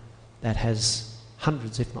planet that has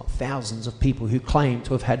hundreds, if not thousands, of people who claim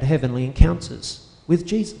to have had heavenly encounters with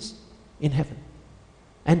Jesus in heaven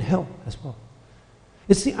and hell as well.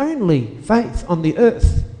 It's the only faith on the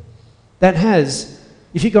earth that has,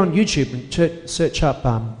 if you go on YouTube and search up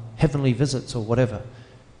heavenly visits or whatever,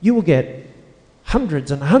 you will get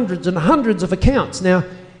hundreds and hundreds and hundreds of accounts. Now,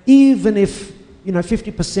 even if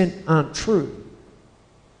 50% aren't true,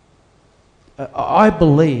 I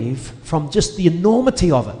believe from just the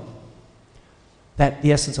enormity of it that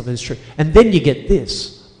the essence of it is true. And then you get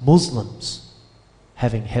this: Muslims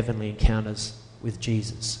having heavenly encounters with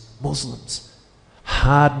Jesus. Muslims,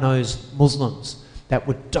 hard-nosed Muslims that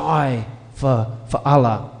would die for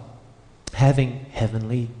Allah, having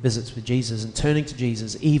heavenly visits with Jesus and turning to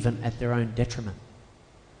Jesus even at their own detriment.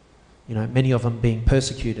 You know, many of them being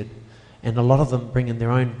persecuted, and a lot of them bringing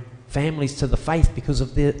their own families to the faith because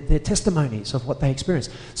of their testimonies of what they experienced.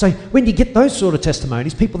 So when you get those sort of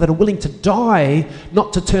testimonies, people that are willing to die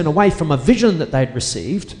not to turn away from a vision that they'd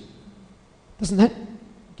received, doesn't that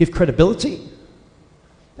give credibility?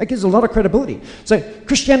 That gives a lot of credibility. So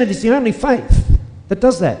Christianity is the only faith that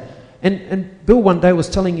does that. And Bill one day was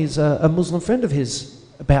telling a Muslim friend of his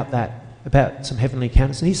about that, about some heavenly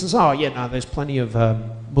encounters. And he says, oh, yeah, no, there's plenty of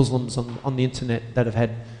Muslims on the internet that have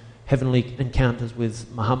had heavenly encounters with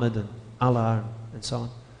Muhammad and Allah and so on.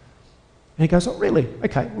 And he goes, oh, really?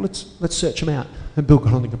 Okay, well, let's search them out. And Bill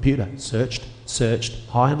got on the computer, searched,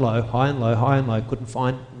 high and low, high and low, high and low, couldn't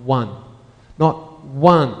find one. Not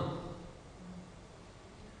one.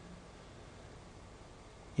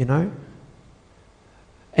 You know?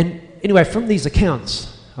 And anyway, from these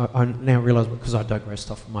accounts, I now realise, because I digressed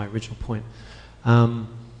off my original point,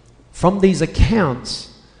 from these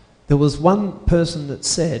accounts, there was one person that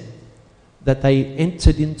said that they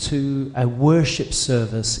entered into a worship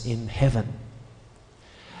service in heaven.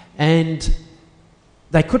 And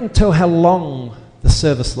they couldn't tell how long the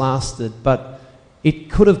service lasted, but it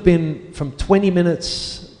could have been from 20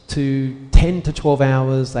 minutes to 10 to 12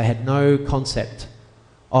 hours. They had no concept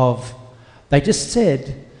of... They just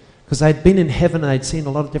said, because they'd been in heaven and they'd seen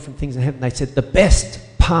a lot of different things in heaven, they said the best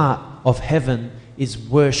part of heaven is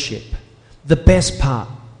worship. The best part.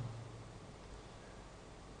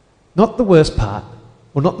 Not the worst part,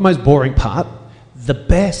 or not the most boring part, the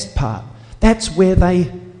best part. That's where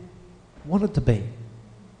they wanted to be.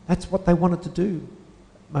 That's what they wanted to do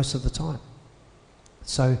most of the time.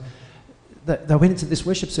 So they went into this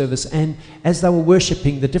worship service, and as they were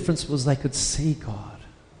worshipping, the difference was they could see God.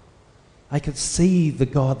 They could see the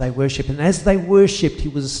God they worshipped. And as they worshipped, he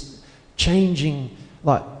was changing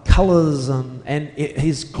like colours, and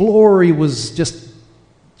his glory was just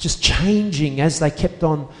changing as they kept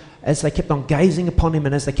on gazing upon him,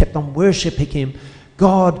 and as they kept on worshipping him.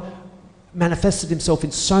 God manifested himself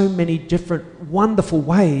in so many different wonderful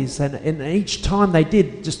ways, and each time they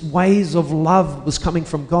did, just waves of love was coming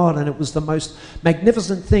from God, and it was the most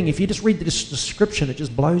magnificent thing. If you just read the description, it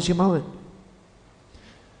just blows your mind.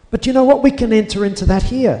 But you know what? We can enter into that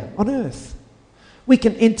here on earth. We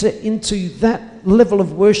can enter into that level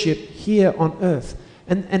of worship here on earth.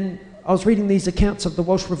 And I was reading these accounts of the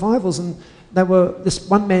Welsh revivals, and this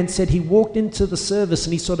one man said he walked into the service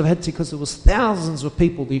and he sort of had to, because there was thousands of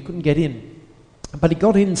people that you couldn't get in. But he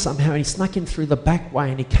got in somehow, and he snuck in through the back way,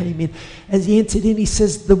 and he came in. As he entered in, he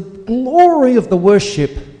says the glory of the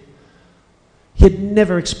worship, he had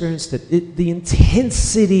never experienced it. The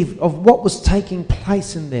intensity of what was taking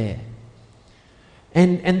place in there,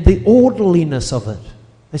 and the orderliness of it.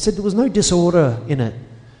 They said there was no disorder in it.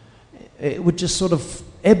 It would just sort of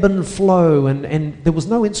ebb and flow, and there was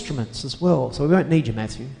no instruments as well, so we won't need you,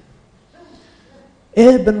 Matthew.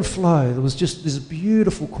 Ebb and flow. There was just these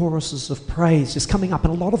beautiful choruses of praise just coming up,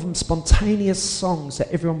 and a lot of them spontaneous songs that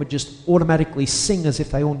everyone would just automatically sing as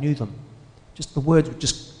if they all knew them. Just the words would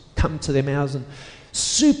just come to their mouths, and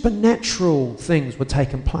supernatural things were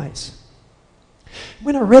taking place.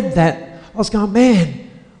 When I read that, I was going, man,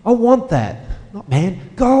 I want that. Not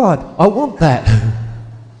man, God, I want that.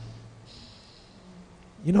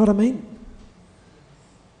 You know what I mean?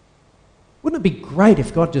 Wouldn't it be great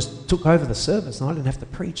if God just took over the service and I didn't have to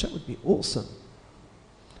preach? That would be awesome.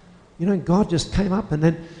 You know, God just came up, and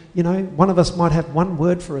then, you know, one of us might have one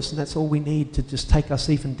word for us, and that's all we need to just take us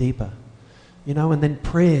even deeper. You know, and then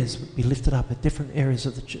prayers would be lifted up at different areas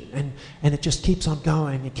of the church, and it just keeps on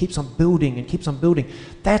going, it keeps on building and keeps on building.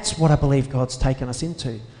 That's what I believe God's taken us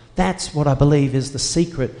into. That's what I believe is the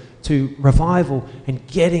secret to revival and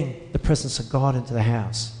getting the presence of God into the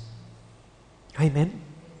house. Amen.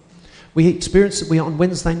 We experience it. On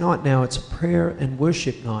Wednesday night now, it's a prayer and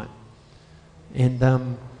worship night,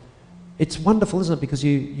 and it's wonderful, isn't it? Because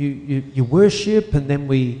you worship, and then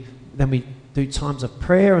we do times of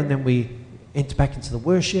prayer, and then we enter back into the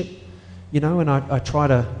worship, you know. And I try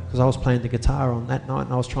to, because I was playing the guitar on that night,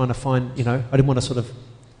 and I was trying to find, you know, I didn't want to sort of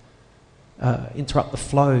interrupt the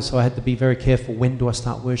flow, so I had to be very careful. When do I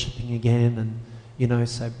start worshipping again? And, you know,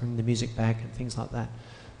 so bring the music back and things like that.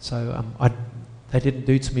 So they didn't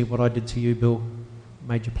do to me what I did to you, Bill.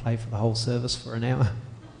 Made you play for the whole service for an hour.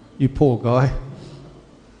 You poor guy.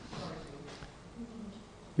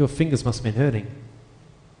 Your fingers must have been hurting.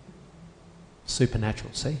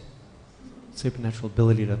 Supernatural, see? Supernatural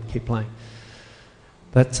ability to keep playing.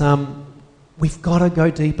 But we've got to go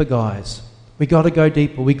deeper, guys. We've got to go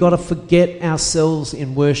deeper. We've got to forget ourselves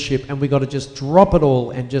in worship, and we've got to just drop it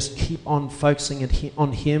all and just keep on focusing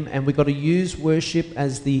on Him. And we've got to use worship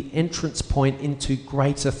as the entrance point into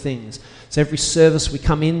greater things. So every service we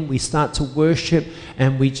come in, we start to worship,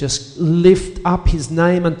 and we just lift up His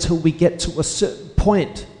name until we get to a certain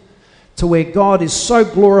point to where God is so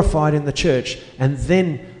glorified in the church, and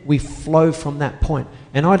then we flow from that point.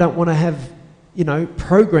 And I don't want to have, you know,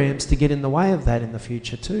 programs to get in the way of that in the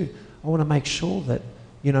future too. I want to make sure that,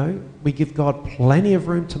 you know, we give God plenty of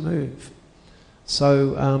room to move.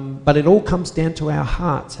 So, but it all comes down to our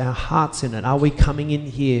hearts in it. Are we coming in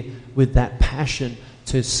here with that passion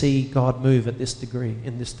to see God move at this degree,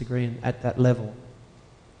 and at that level?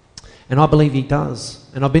 And I believe He does.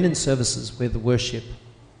 And I've been in services where the worship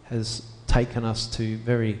has taken us to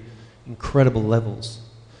very incredible levels.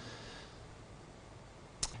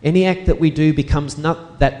 Any act that we do becomes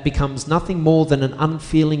nothing more than an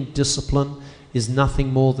unfeeling discipline, is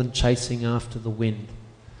nothing more than chasing after the wind.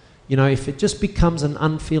 You know, if it just becomes an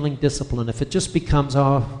unfeeling discipline, if it just becomes,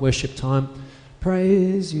 worship time,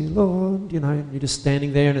 praise you, Lord, you know, you're just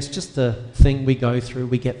standing there, and it's just a thing we go through.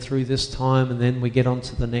 We get through this time, and then we get on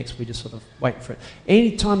to the next. We just sort of wait for it.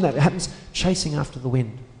 Any time that happens, chasing after the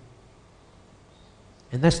wind.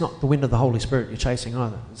 And that's not the wind of the Holy Spirit you're chasing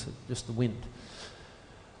either. It's just the wind.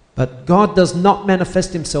 But God does not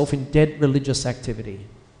manifest Himself in dead religious activity.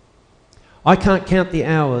 I can't count the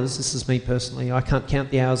hours, this is me personally, I can't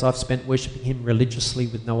count the hours I've spent worshipping Him religiously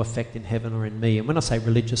with no effect in heaven or in me. And when I say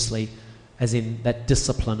religiously, as in that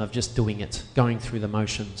discipline of just doing it, going through the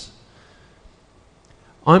motions.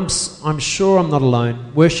 I'm sure I'm not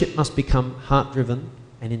alone. Worship must become heart-driven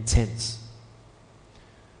and intense,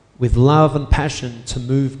 with love and passion to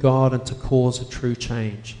move God and to cause a true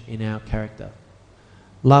change in our character.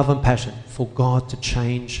 Love and passion for God to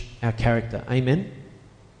change our character. Amen?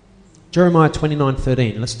 Jeremiah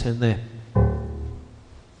 29:13. Let's turn there.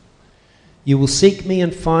 You will seek me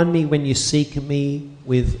and find me when you seek me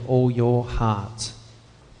with all your heart.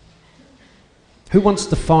 Who wants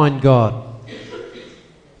to find God?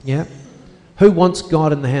 Yeah? Who wants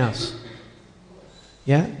God in the house?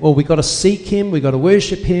 Yeah? Well, we've got to seek him, we've got to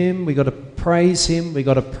worship him, we've got to praise him, we've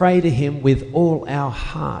got to pray to him with all our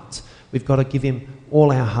heart. We've got to give him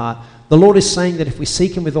all our heart. The Lord is saying that if we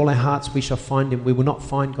seek him with all our hearts, we shall find him. We will not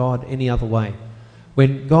find God any other way.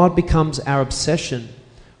 When God becomes our obsession,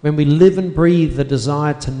 when we live and breathe the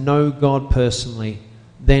desire to know God personally,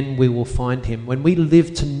 then we will find him. When we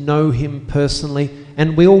live to know him personally,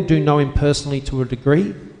 and we all do know him personally to a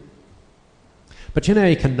degree, but you know,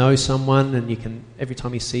 you can know someone and you can, every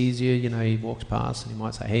time he sees you, you know, he walks past and he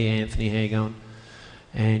might say, "Hey Anthony, how you going?"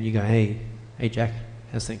 And you go, hey Jack,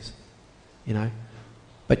 how's things? You know,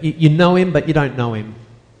 but you know him, but you don't know him.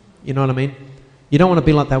 You know what I mean? You don't want to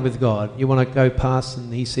be like that with God. You want to go past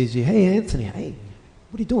and he sees you, "Hey Anthony, hey,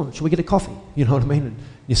 what are you doing? Should we get a coffee?" You know what I mean? And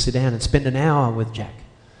you sit down and spend an hour with Jack.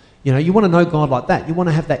 You know, you want to know God like that. You want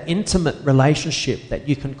to have that intimate relationship that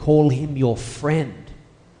you can call him your friend.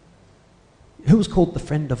 Who was called the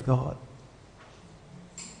friend of God?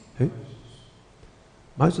 Who?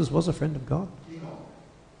 Moses was a friend of God.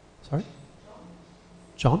 Sorry?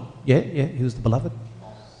 John? Yeah, he was the beloved.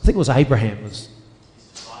 I think it was Abraham.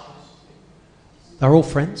 They're all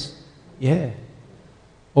friends? Yeah.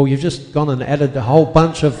 Or you've just gone and added a whole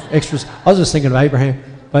bunch of extras. I was just thinking of Abraham,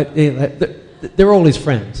 but yeah, they're all his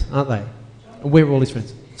friends, aren't they? We're all his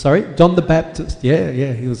friends. Sorry? John the Baptist.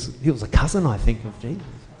 Yeah, he was a cousin, I think, of Jesus.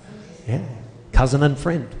 Yeah. Cousin and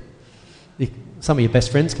friend. Some of your best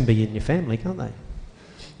friends can be in your family, can't they?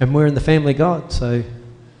 And we're in the family of God, so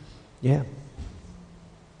yeah.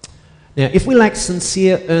 Now, if we lack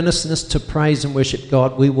sincere earnestness to praise and worship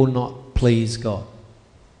God, we will not please God.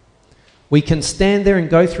 We can stand there and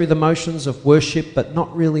go through the motions of worship, but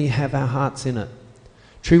not really have our hearts in it.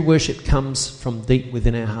 True worship comes from deep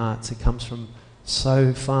within our hearts. It comes from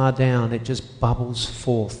so far down, it just bubbles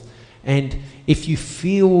forth. And if you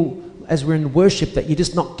feel as we're in worship that you're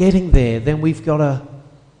just not getting there, then we've got to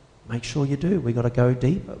make sure you do. We've got to go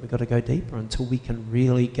deeper. We've got to go deeper until we can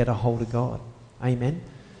really get a hold of God. Amen?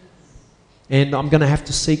 And I'm going to have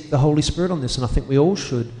to seek the Holy Spirit on this, and I think we all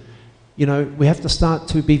should. You know, we have to start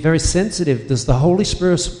to be very sensitive. Does the Holy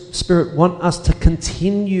Spirit want us to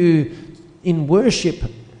continue in worship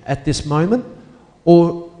at this moment,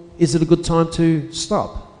 or is it a good time to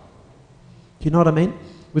stop? Do you know what I mean?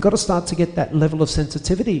 We've got to start to get that level of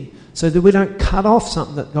sensitivity so that we don't cut off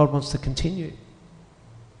something that God wants to continue.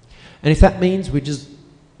 And if that means we just,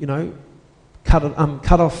 you know, cut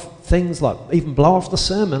off things like even blow off the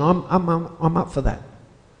sermon, I'm up for that.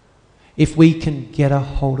 If we can get a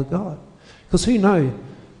hold of God. Because who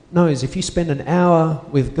knows, if you spend an hour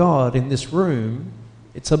with God in this room,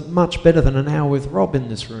 it's much better than an hour with Rob in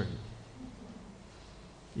this room.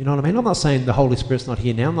 You know what I mean? I'm not saying the Holy Spirit's not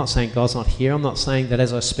here now. I'm not saying God's not here. I'm not saying that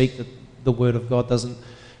as I speak that the Word of God doesn't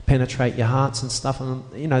penetrate your hearts and stuff. And,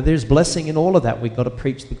 you know, there's blessing in all of that. We've got to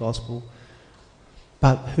preach the gospel.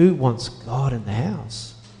 But who wants God in the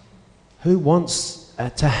house? Who wants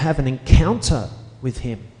to have an encounter with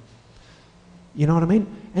him? You know what I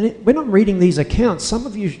mean? And when I'm reading these accounts, some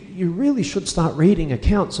of you really should start reading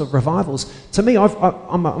accounts of revivals. To me,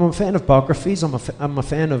 I'm a fan of biographies. I'm a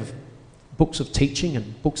fan of books of teaching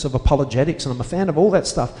and books of apologetics, and I'm a fan of all that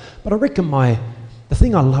stuff. But I reckon the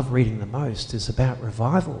thing I love reading the most is about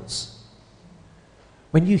revivals.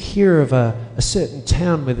 When you hear of a certain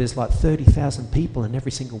town where there's like 30,000 people and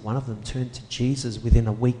every single one of them turned to Jesus within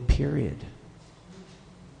a week period.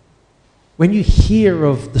 When you hear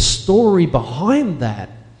of the story behind that,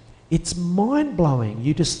 it's mind-blowing.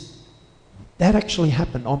 That actually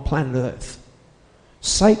happened on planet Earth.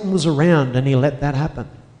 Satan was around and he let that happen.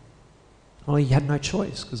 Well, he had no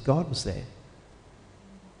choice because God was there.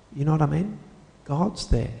 You know what I mean? God's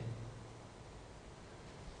there.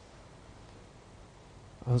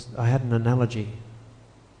 I had an analogy.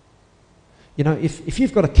 You know, if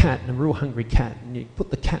you've got a cat, and a real hungry cat, and you put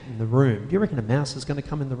the cat in the room, do you reckon a mouse is going to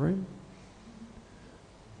come in the room?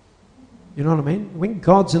 You know what I mean? When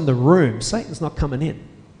God's in the room, Satan's not coming in.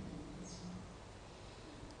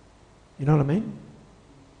 You know what I mean?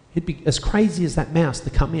 He'd be as crazy as that mouse to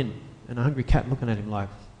come in and a hungry cat looking at him like,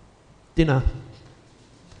 dinner.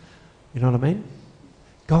 You know what I mean?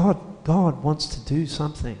 God wants to do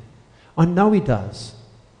something. I know he does.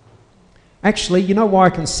 Actually, you know why I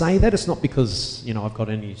can say that? It's not because, you know, I've got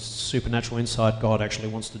any supernatural insight. God actually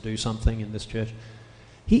wants to do something in this church.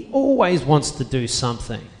 He always wants to do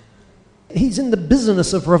something. He's in the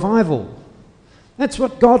business of revival. That's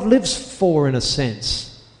what God lives for, in a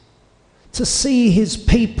sense. To see his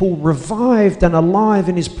people revived and alive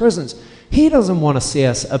in his presence. He doesn't want to see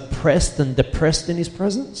us oppressed and depressed in his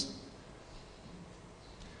presence.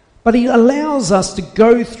 But he allows us to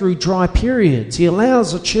go through dry periods. He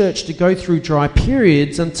allows a church to go through dry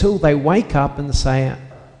periods until they wake up and say,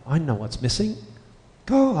 I know what's missing.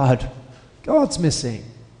 God's missing.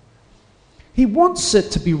 He wants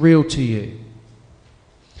it to be real to you.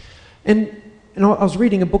 And I was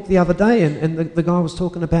reading a book the other day, and the guy was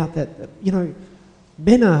talking about that,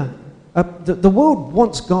 men are, the world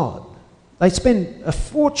wants God. They spend a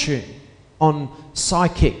fortune on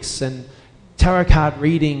psychics and tarot card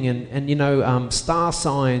reading and star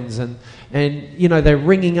signs and they're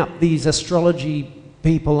ringing up these astrology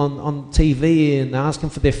people on TV and they're asking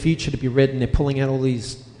for their future to be read, and they're pulling out all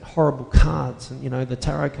these horrible cards and the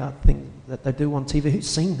tarot card thing that they do on TV. Who's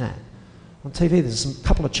seen that on TV? There's a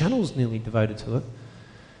couple of channels nearly devoted to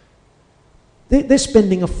it. They're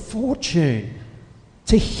spending a fortune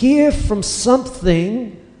to hear from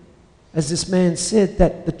something, as this man said,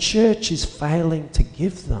 that the church is failing to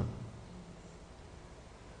give them.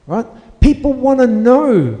 Right? People want to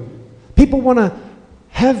know. People want to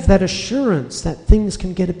have that assurance that things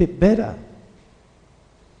can get a bit better.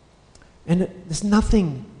 And there's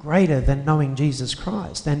nothing greater than knowing Jesus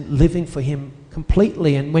Christ and living for him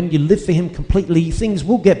completely. And when you live for him completely, things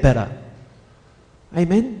will get better.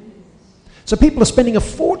 Amen? So people are spending a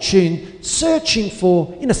fortune searching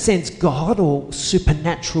for, in a sense, God or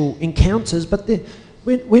supernatural encounters, but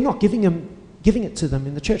we're not giving it to them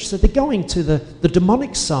in the church. So they're going to the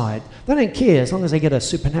demonic side. They don't care as long as they get a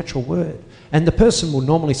supernatural word. And the person will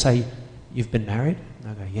normally say, "You've been married?" And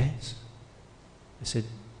they'll go, "Yes." I said,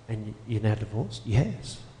 "And you're now divorced?"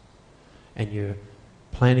 "Yes." "And you're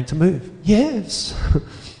planning to move?" "Yes."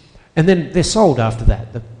 And then they're sold after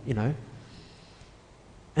that,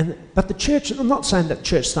 But the church, I'm not saying that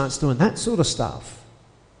church starts doing that sort of stuff.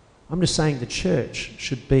 I'm just saying the church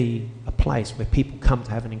should be a place where people come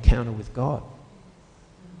to have an encounter with God.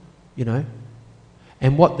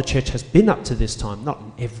 And what the church has been up to this time, not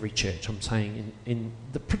in every church, I'm saying in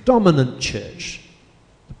the predominant church.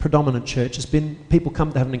 The predominant church has been people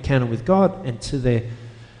come to have an encounter with God, and to their,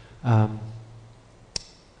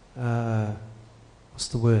 what's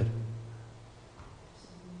the word?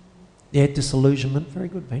 Yeah, disillusionment. Very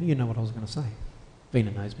good, Vina. You know what I was going to say.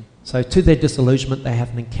 Vina knows me. So to their disillusionment, they have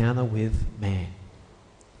an encounter with man.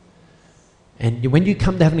 And when you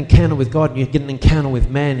come to have an encounter with God and you get an encounter with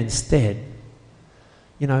man instead,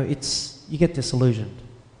 you get disillusioned.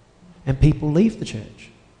 And people leave the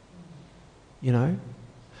church.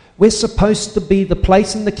 We're supposed to be the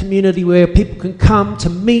place in the community where people can come to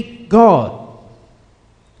meet God.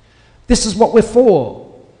 This is what we're for.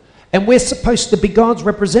 And we're supposed to be God's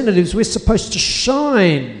representatives. We're supposed to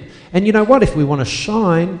shine. And you know what? If we want to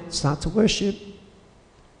shine, start to worship.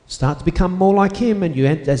 Start to become more like him. And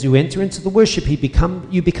as you enter into the worship, you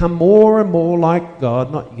become more and more like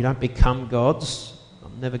God. You don't become gods.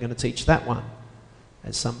 I'm never going to teach that one,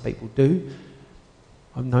 as some people do.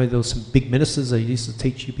 I know there were some big ministers that used to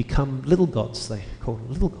teach you become little gods. They call them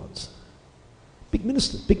little gods. Big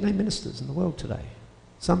ministers, big name ministers in the world today.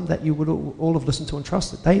 Some that you would all have listened to and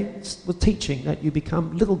trusted. They were teaching that you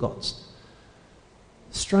become little gods.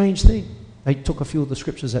 Strange thing. They took a few of the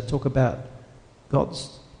scriptures that talk about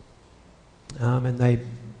gods and they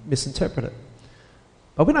misinterpret it.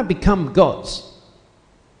 But we don't become gods.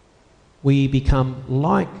 We become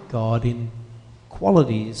like God in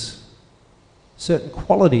qualities, certain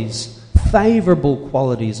qualities, favourable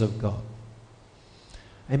qualities of God.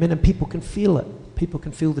 Amen. And people can feel it. People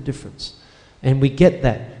can feel the difference. And we get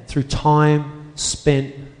that through time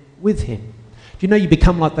spent with him. Do you know you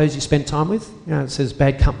become like those you spend time with? It says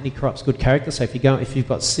bad company corrupts good character. So if you've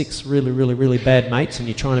got 6 really, really, really bad mates and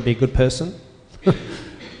you're trying to be a good person,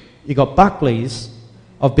 you've got Buckley's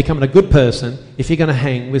of becoming a good person if you're going to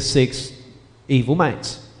hang with 6 evil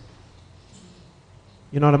mates.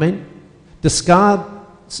 You know what I mean? Discard,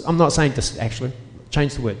 I'm not saying actually,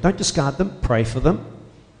 change the word. Don't discard them, pray for them.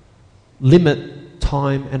 Limit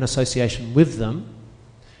time and association with them,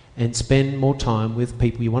 and spend more time with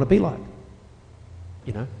people you want to be like,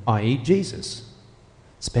 i.e. Jesus.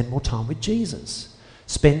 Spend more time with Jesus.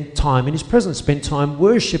 Spend time in his presence. Spend time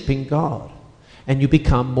worshipping God, and you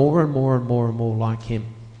become more and more and more and more like him.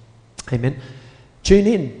 Amen. Tune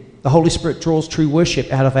in. The Holy Spirit draws true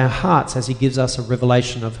worship out of our hearts as he gives us a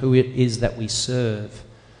revelation of who it is that we serve.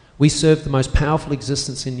 We serve the most powerful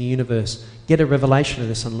existence in the universe. Get a revelation of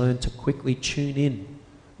this and learn to quickly tune in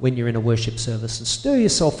when you're in a worship service and stir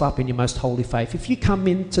yourself up in your most holy faith. If you come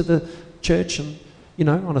into the church and,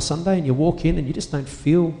 on a Sunday and you walk in and you just don't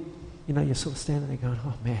feel, you're sort of standing there going,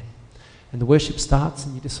 "Oh man," and the worship starts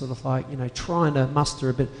and you're just sort of like, trying to muster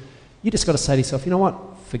a bit, you just got to say to yourself, "You know what?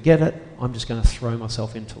 Forget it. I'm just going to throw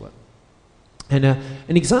myself into it." And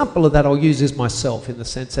an example of that I'll use is myself, in the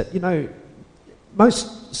sense that,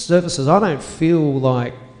 most services I don't feel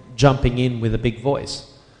like jumping in with a big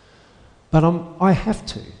voice. But I have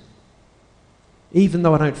to. Even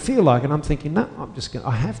though I don't feel like it, I'm thinking, no,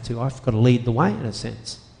 I have to. I've got to lead the way, in a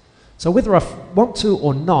sense. So whether I want to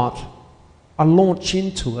or not, I launch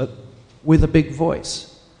into it with a big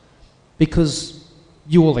voice. Because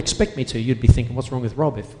you all expect me to. You'd be thinking, what's wrong with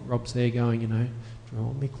Rob? If Rob's there going,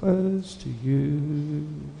 draw me close to you.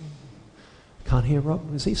 Can't hear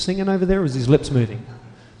Rob. Is he singing over there, or is his lips moving?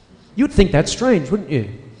 You'd think that's strange, wouldn't you?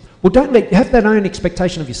 Well, have that own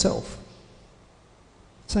expectation of yourself.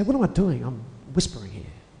 Say, what am I doing? I'm whispering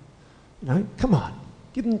here. Come on.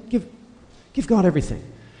 Give God everything.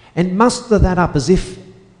 And muster that up as if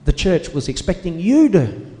the church was expecting you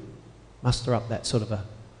to muster up that sort of a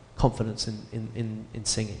confidence in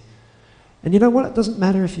singing. And you know what? It doesn't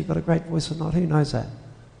matter if you've got a great voice or not. Who knows that?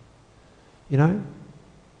 And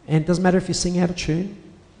it doesn't matter if you sing out of tune.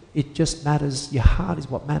 It just matters. Your heart is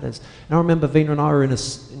what matters. And I remember Vina and I were in a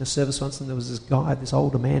service once, and there was this guy, this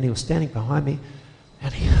older man, he was standing behind me,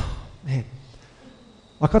 and man,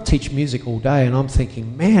 like I teach music all day, and I'm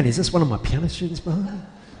thinking, man, is this one of my piano students behind me?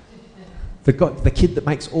 The kid that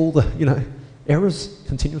makes all the, errors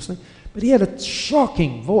continuously. But he had a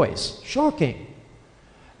shocking voice, shocking.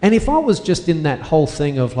 And if I was just in that whole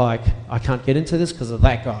thing of like, I can't get into this because of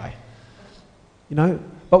that guy,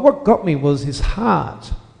 but what got me was his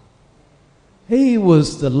heart. He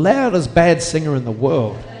was the loudest bad singer in the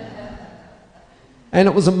world. And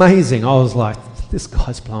it was amazing. I was like, this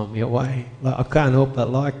guy's blowing me away. Like, I can't help but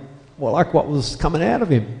like what was coming out of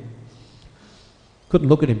him. Couldn't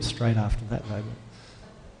look at him straight after that though.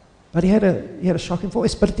 But he had a shocking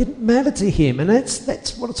voice, but it didn't matter to him, and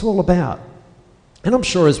that's what it's all about. And I'm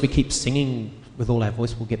sure as we keep singing with all our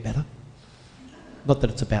voice, we'll get better. Not that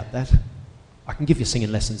it's about that. I can give you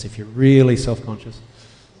singing lessons if you're really self-conscious.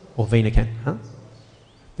 Or Vina can, huh?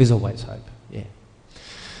 There's always hope, yeah.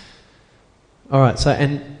 All right,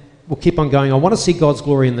 and we'll keep on going. I want to see God's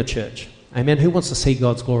glory in the church. Amen. Who wants to see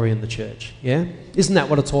God's glory in the church? Yeah? Isn't that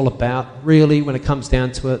what it's all about? Really, when it comes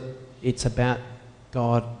down to it, it's about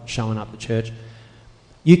God showing up the church.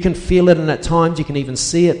 You can feel it, and at times you can even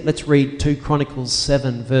see it. Let's read 2 Chronicles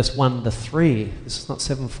 7, verse 1 to 3. This is not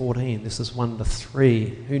 7:14. This is 1 to 3.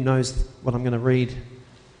 Who knows what I'm going to read?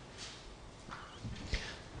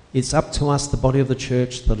 It's up to us, the body of the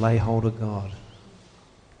church, to lay hold of God.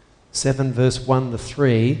 7, verse 1 to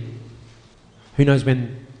 3. Who knows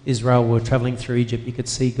when Israel were travelling through Egypt, you could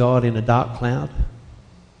see God in a dark cloud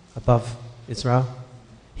above Israel.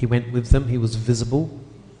 He went with them. He was visible,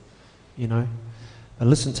 But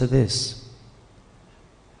listen to this.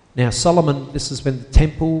 Now Solomon, this is when the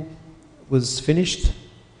temple was finished.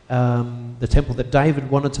 The temple that David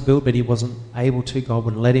wanted to build, but he wasn't able to. God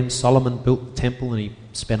wouldn't let him. Solomon built the temple, and he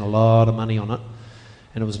spent a lot of money on it.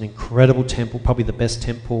 And it was an incredible temple, probably the best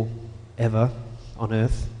temple ever on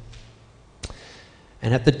earth.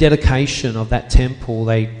 And at the dedication of that temple,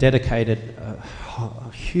 they dedicated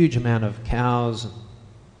a huge amount of cows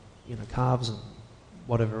and calves and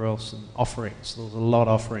whatever else, and offerings. There was a lot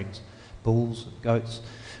of offerings, bulls and goats.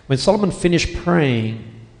 When Solomon finished praying,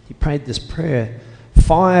 he prayed this prayer.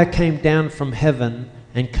 Fire came down from heaven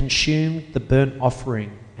and consumed the burnt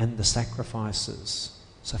offering and the sacrifices.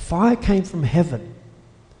 So fire came from heaven.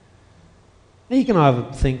 Now you can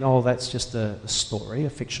either think, oh, that's just a story, a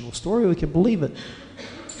fictional story, or we can believe it.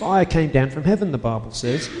 Fire came down from heaven, the Bible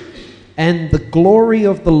says, and the glory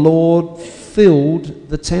of the Lord filled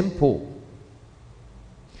the temple.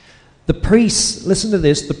 The priests, listen to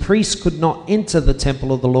this, the priests could not enter the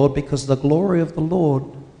temple of the Lord because the glory of the Lord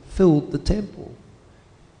filled the temple.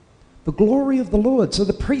 The glory of the Lord. So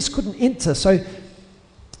the priests couldn't enter. So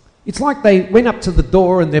it's like they went up to the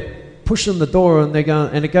door and they're pushing the door and they're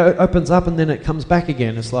going, and it opens up and then it comes back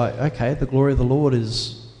again. It's like, okay, the glory of the Lord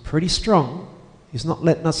is pretty strong. He's not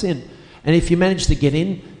letting us in. And if you manage to get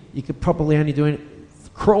in, you could probably only do it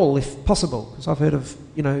crawl if possible, because I've heard of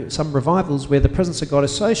some revivals where the presence of God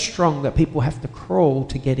is so strong that people have to crawl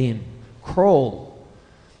to get in. Crawl.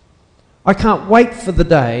 I can't wait for the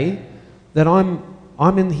day that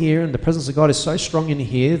I'm in here and the presence of God is so strong in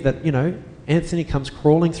here that Anthony comes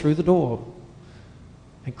crawling through the door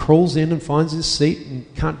and crawls in and finds his seat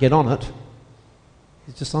and can't get on it.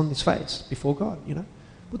 He's just on his face before God.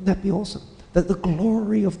 Wouldn't that be awesome? That the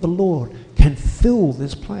glory of the Lord can fill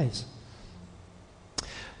this place.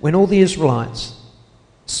 When all the Israelites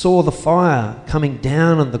saw the fire coming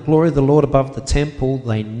down and the glory of the Lord above the temple,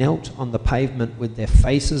 they knelt on the pavement with their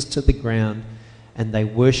faces to the ground, and they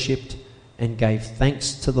worshipped and gave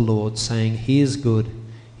thanks to the Lord, saying, He is good,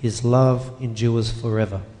 His love endures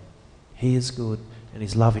forever. He is good and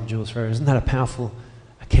His love endures forever. Isn't that a powerful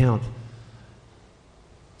account?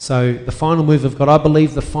 So the final move of God, I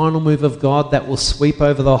believe the final move of God that will sweep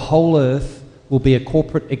over the whole earth will be a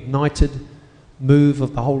corporate ignited move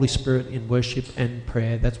of the Holy Spirit in worship and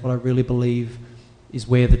prayer. That's what I really believe is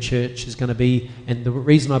where the church is going to be. And the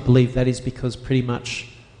reason I believe that is because pretty much,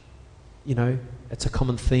 it's a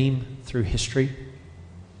common theme through history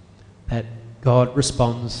that God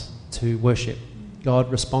responds to worship.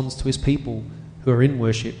 God responds to His people who are in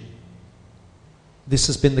worship. This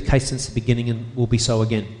has been the case since the beginning and will be so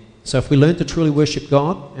again. So if we learn to truly worship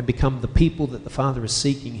God and become the people that the Father is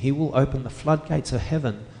seeking, He will open the floodgates of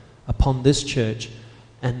heaven upon this church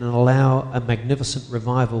and allow a magnificent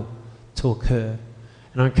revival to occur.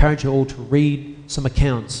 And I encourage you all to read some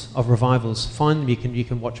accounts of revivals. Find them. You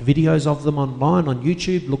can watch videos of them online on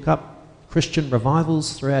YouTube. Look up Christian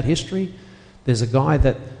revivals throughout history. There's a guy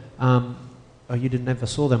that... you didn't ever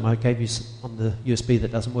saw them. I gave you on the USB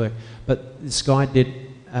that doesn't work. But this guy did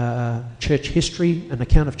church history, an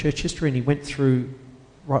account of church history, and he went through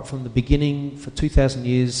right from the beginning for 2,000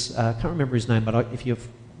 years. I can't remember his name, but if you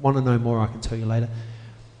want to know more, I can tell you later.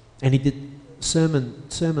 And he did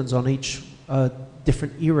sermons on each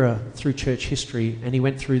different era through church history, and he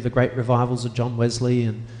went through the great revivals of John Wesley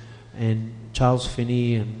and Charles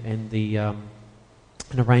Finney and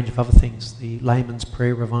a range of other things, the Layman's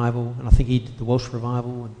Prayer Revival, and I think he did the Welsh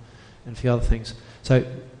Revival and a few other things.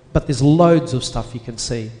 But there's loads of stuff you can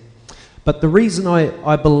see. But the reason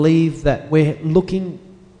I believe that we're looking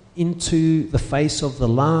into the face of the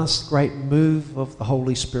last great move of the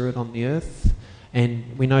Holy Spirit on the earth, and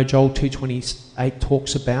we know Joel 2:28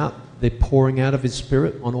 talks about the pouring out of His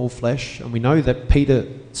Spirit on all flesh, and we know that Peter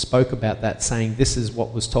spoke about that, saying this is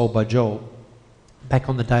what was told by Joel back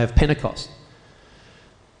on the day of Pentecost.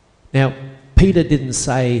 Now, Peter didn't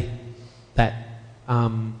say that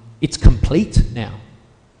it's complete now.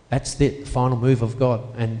 That's the final move of God.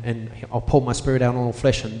 And I'll pour my Spirit out on all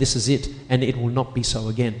flesh, and this is it. And it will not be so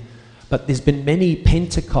again. But there's been many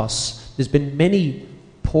Pentecosts. There's been many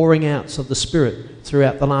pouring outs of the Spirit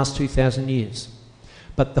throughout the last 2,000 years.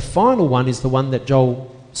 But the final one is the one that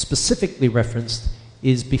Joel specifically referenced,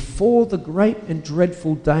 is before the great and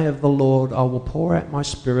dreadful day of the Lord, I will pour out my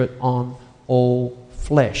Spirit on all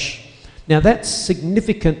flesh. Now that's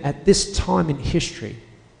significant at this time in history,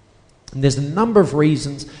 and there's a number of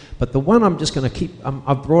reasons, but the one I'm just going to keep,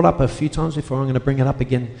 I've brought up a few times before, I'm going to bring it up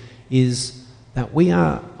again, is that we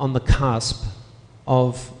are on the cusp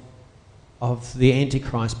of the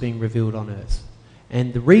Antichrist being revealed on earth.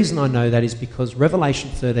 And the reason I know that is because Revelation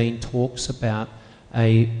 13 talks about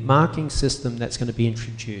a marking system that's going to be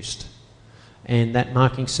introduced. And that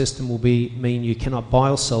marking system will mean you cannot buy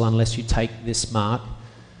or sell unless you take this mark.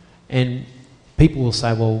 And people will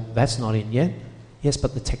say, well, that's not in yet. Yes,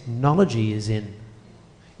 but the technology is in.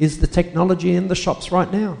 Is the technology in the shops right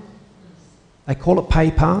now? They call it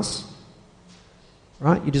PayPass,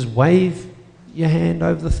 right? You just wave your hand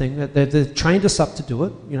over the thing. They've trained us up to do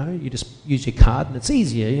it. You just use your card, and it's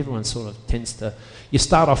easier. Everyone sort of tends to... You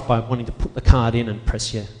start off by wanting to put the card in and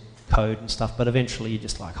press your code and stuff, but eventually you're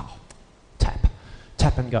just like,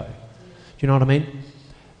 tap and go. Do you know what I mean?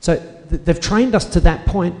 So they've trained us to that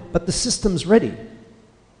point, but the system's ready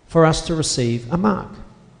for us to receive a mark.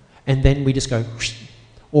 And then we just go,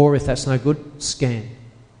 or if that's no good, scan,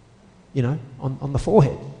 on the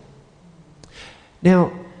forehead.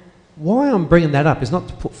 Now, why I'm bringing that up is not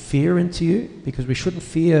to put fear into you, because we shouldn't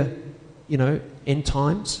fear, end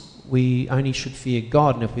times. We only should fear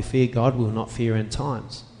God, and if we fear God, we will not fear end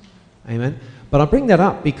times. Amen? But I bring that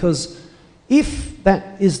up because if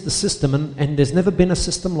that is the system, and there's never been a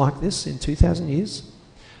system like this in 2,000 years,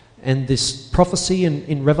 and this prophecy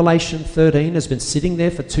in Revelation 13 has been sitting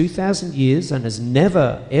there for 2,000 years and has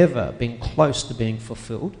never, ever been close to being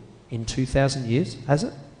fulfilled in 2,000 years, has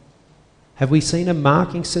it? Have we seen a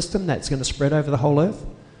marking system that's going to spread over the whole earth?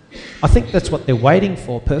 I think that's what they're waiting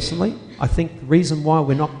for, personally. I think the reason why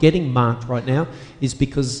we're not getting marked right now is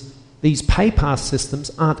because these PayPass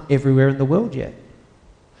systems aren't everywhere in the world yet.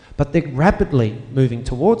 But they're rapidly moving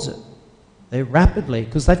towards it. They're rapidly,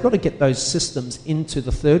 because they've got to get those systems into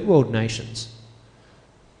the third world nations.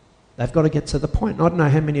 They've got to get to the point. And I don't know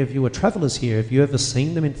how many of you are travellers here. Have you ever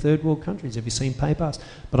seen them in third world countries? Have you seen PayPass?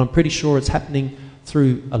 But I'm pretty sure it's happening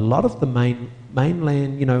through a lot of the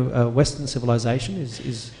mainland, Western civilization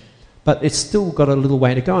but it's still got a little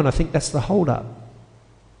way to go, and I think that's the hold-up.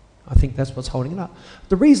 I think that's what's holding it up.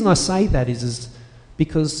 The reason I say that is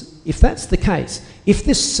because if that's the case, if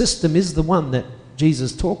this system is the one that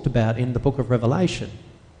Jesus talked about in the book of Revelation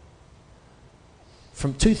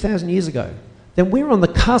from 2,000 years ago, then we're on the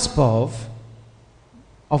cusp of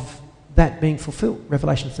that being fulfilled,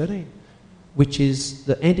 Revelation 13, which is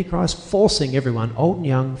the Antichrist forcing everyone, old and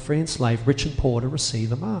young, free and slave, rich and poor, to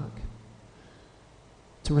receive a mark.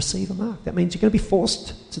 To receive a mark. That means you're going to be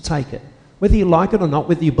forced to take it. Whether you like it or not,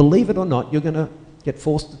 whether you believe it or not, you're going to get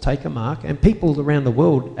forced to take a mark. And people around the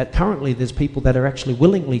world, currently there's people that are actually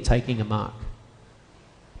willingly taking a mark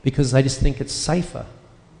because they just think it's safer.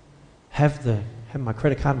 Have my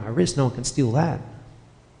credit card on my wrist, no one can steal that.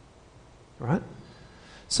 Right?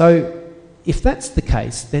 So if that's the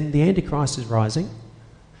case, then the Antichrist is rising.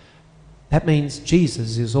 That means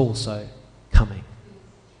Jesus is also coming.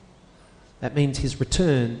 That means his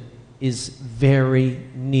return is very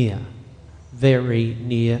near,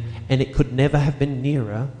 and it could never have been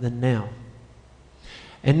nearer than now.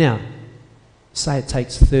 And now, say it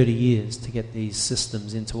takes 30 years to get these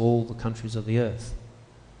systems into all the countries of the earth.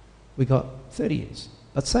 We got 30 years.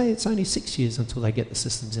 But say it's only 6 years until they get the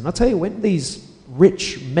systems in. I'll tell you, when these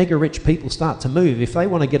rich, mega rich people start to move, if they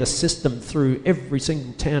want to get a system through every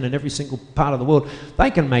single town and every single part of the world, they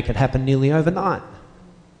can make it happen nearly overnight.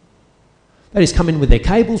 They just come in with their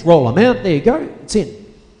cables, roll them out, there you go, it's in.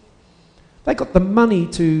 They got the money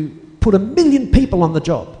to put 1 million people on the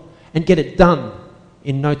job and get it done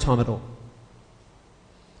in no time at all.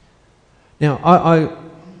 Now,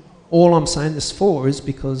 all I'm saying this for is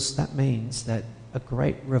because that means that a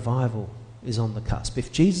great revival is on the cusp.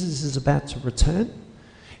 If Jesus is about to return,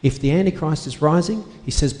 if the Antichrist is rising,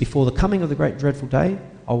 he says, before the coming of the great dreadful day,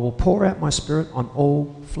 I will pour out my spirit on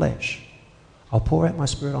all flesh. I'll pour out my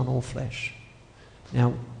spirit on all flesh.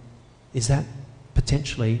 Now, is that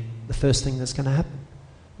potentially the first thing that's going to happen?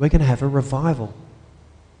 We're going to have a revival.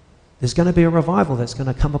 There's going to be a revival that's going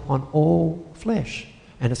to come upon all flesh,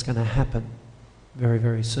 and it's going to happen very,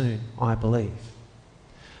 very soon, I believe.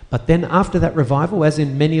 But then after that revival, as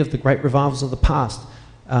in many of the great revivals of the past,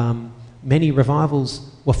 many revivals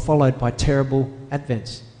were followed by terrible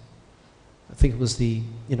advents. I think it was the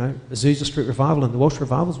Azusa Street revival and the Welsh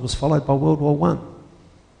revivals was followed by World War I.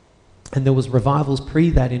 And there was revivals pre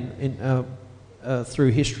that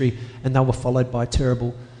through history, and they were followed by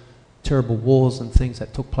terrible wars and things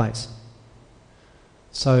that took place.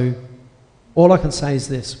 So all I can say is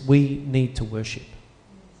this: we need to worship.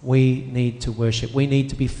 We need to worship. We need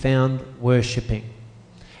to be found worshipping.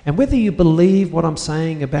 And whether you believe what I'm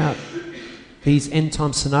saying about these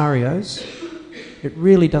end-time scenarios, it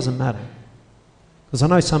really doesn't matter. Because I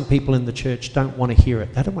know some people in the church don't want to hear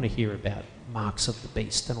it. They don't want to hear about marks of the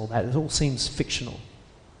beast and all that. It all seems fictional.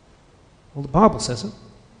 Well, the Bible says it.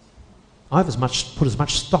 I've put as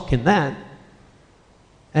much stock in that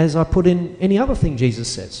as I put in any other thing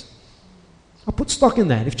Jesus says. I put stock in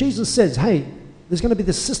that. If Jesus says, hey, there's going to be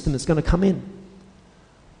this system that's going to come in,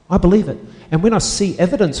 I believe it. And when I see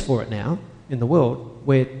evidence for it now in the world,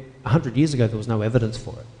 where 100 years ago there was no evidence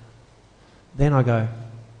for it, then I go,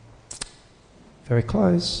 very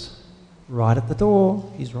close, right at the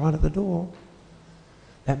door. He's right at the door.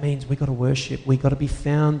 That means we've got to worship. We've got to be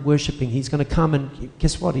found worshipping. He's going to come and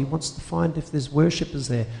guess what? He wants to find if there's worshippers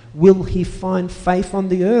there. Will he find faith on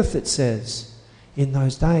the earth, it says, in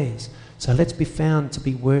those days. So let's be found to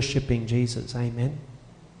be worshipping Jesus. Amen.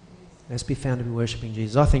 Let's be found to be worshipping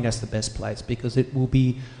Jesus. I think that's the best place because it will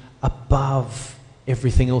be above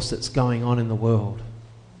everything else that's going on in the world.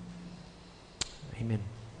 Amen.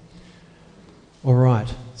 All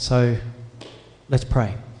right. So let's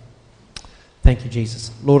pray. Thank you,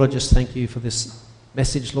 Jesus. Lord, I just thank you for this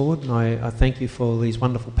message, Lord, and I thank you for these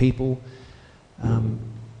wonderful people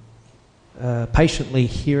patiently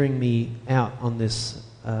hearing me out on this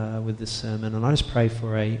with this sermon, and I just pray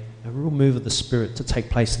for a real move of the Spirit to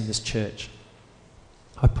take place in this church.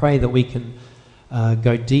 I pray that we can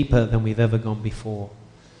go deeper than we've ever gone before.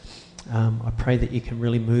 I pray that you can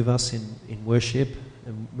really move us in worship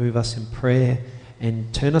and move us in prayer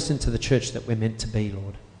and turn us into the church that we're meant to be,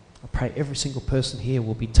 Lord. I pray every single person here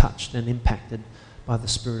will be touched and impacted by the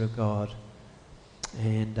Spirit of God.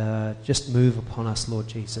 And just move upon us, Lord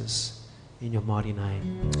Jesus, in your mighty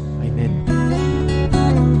name. Amen.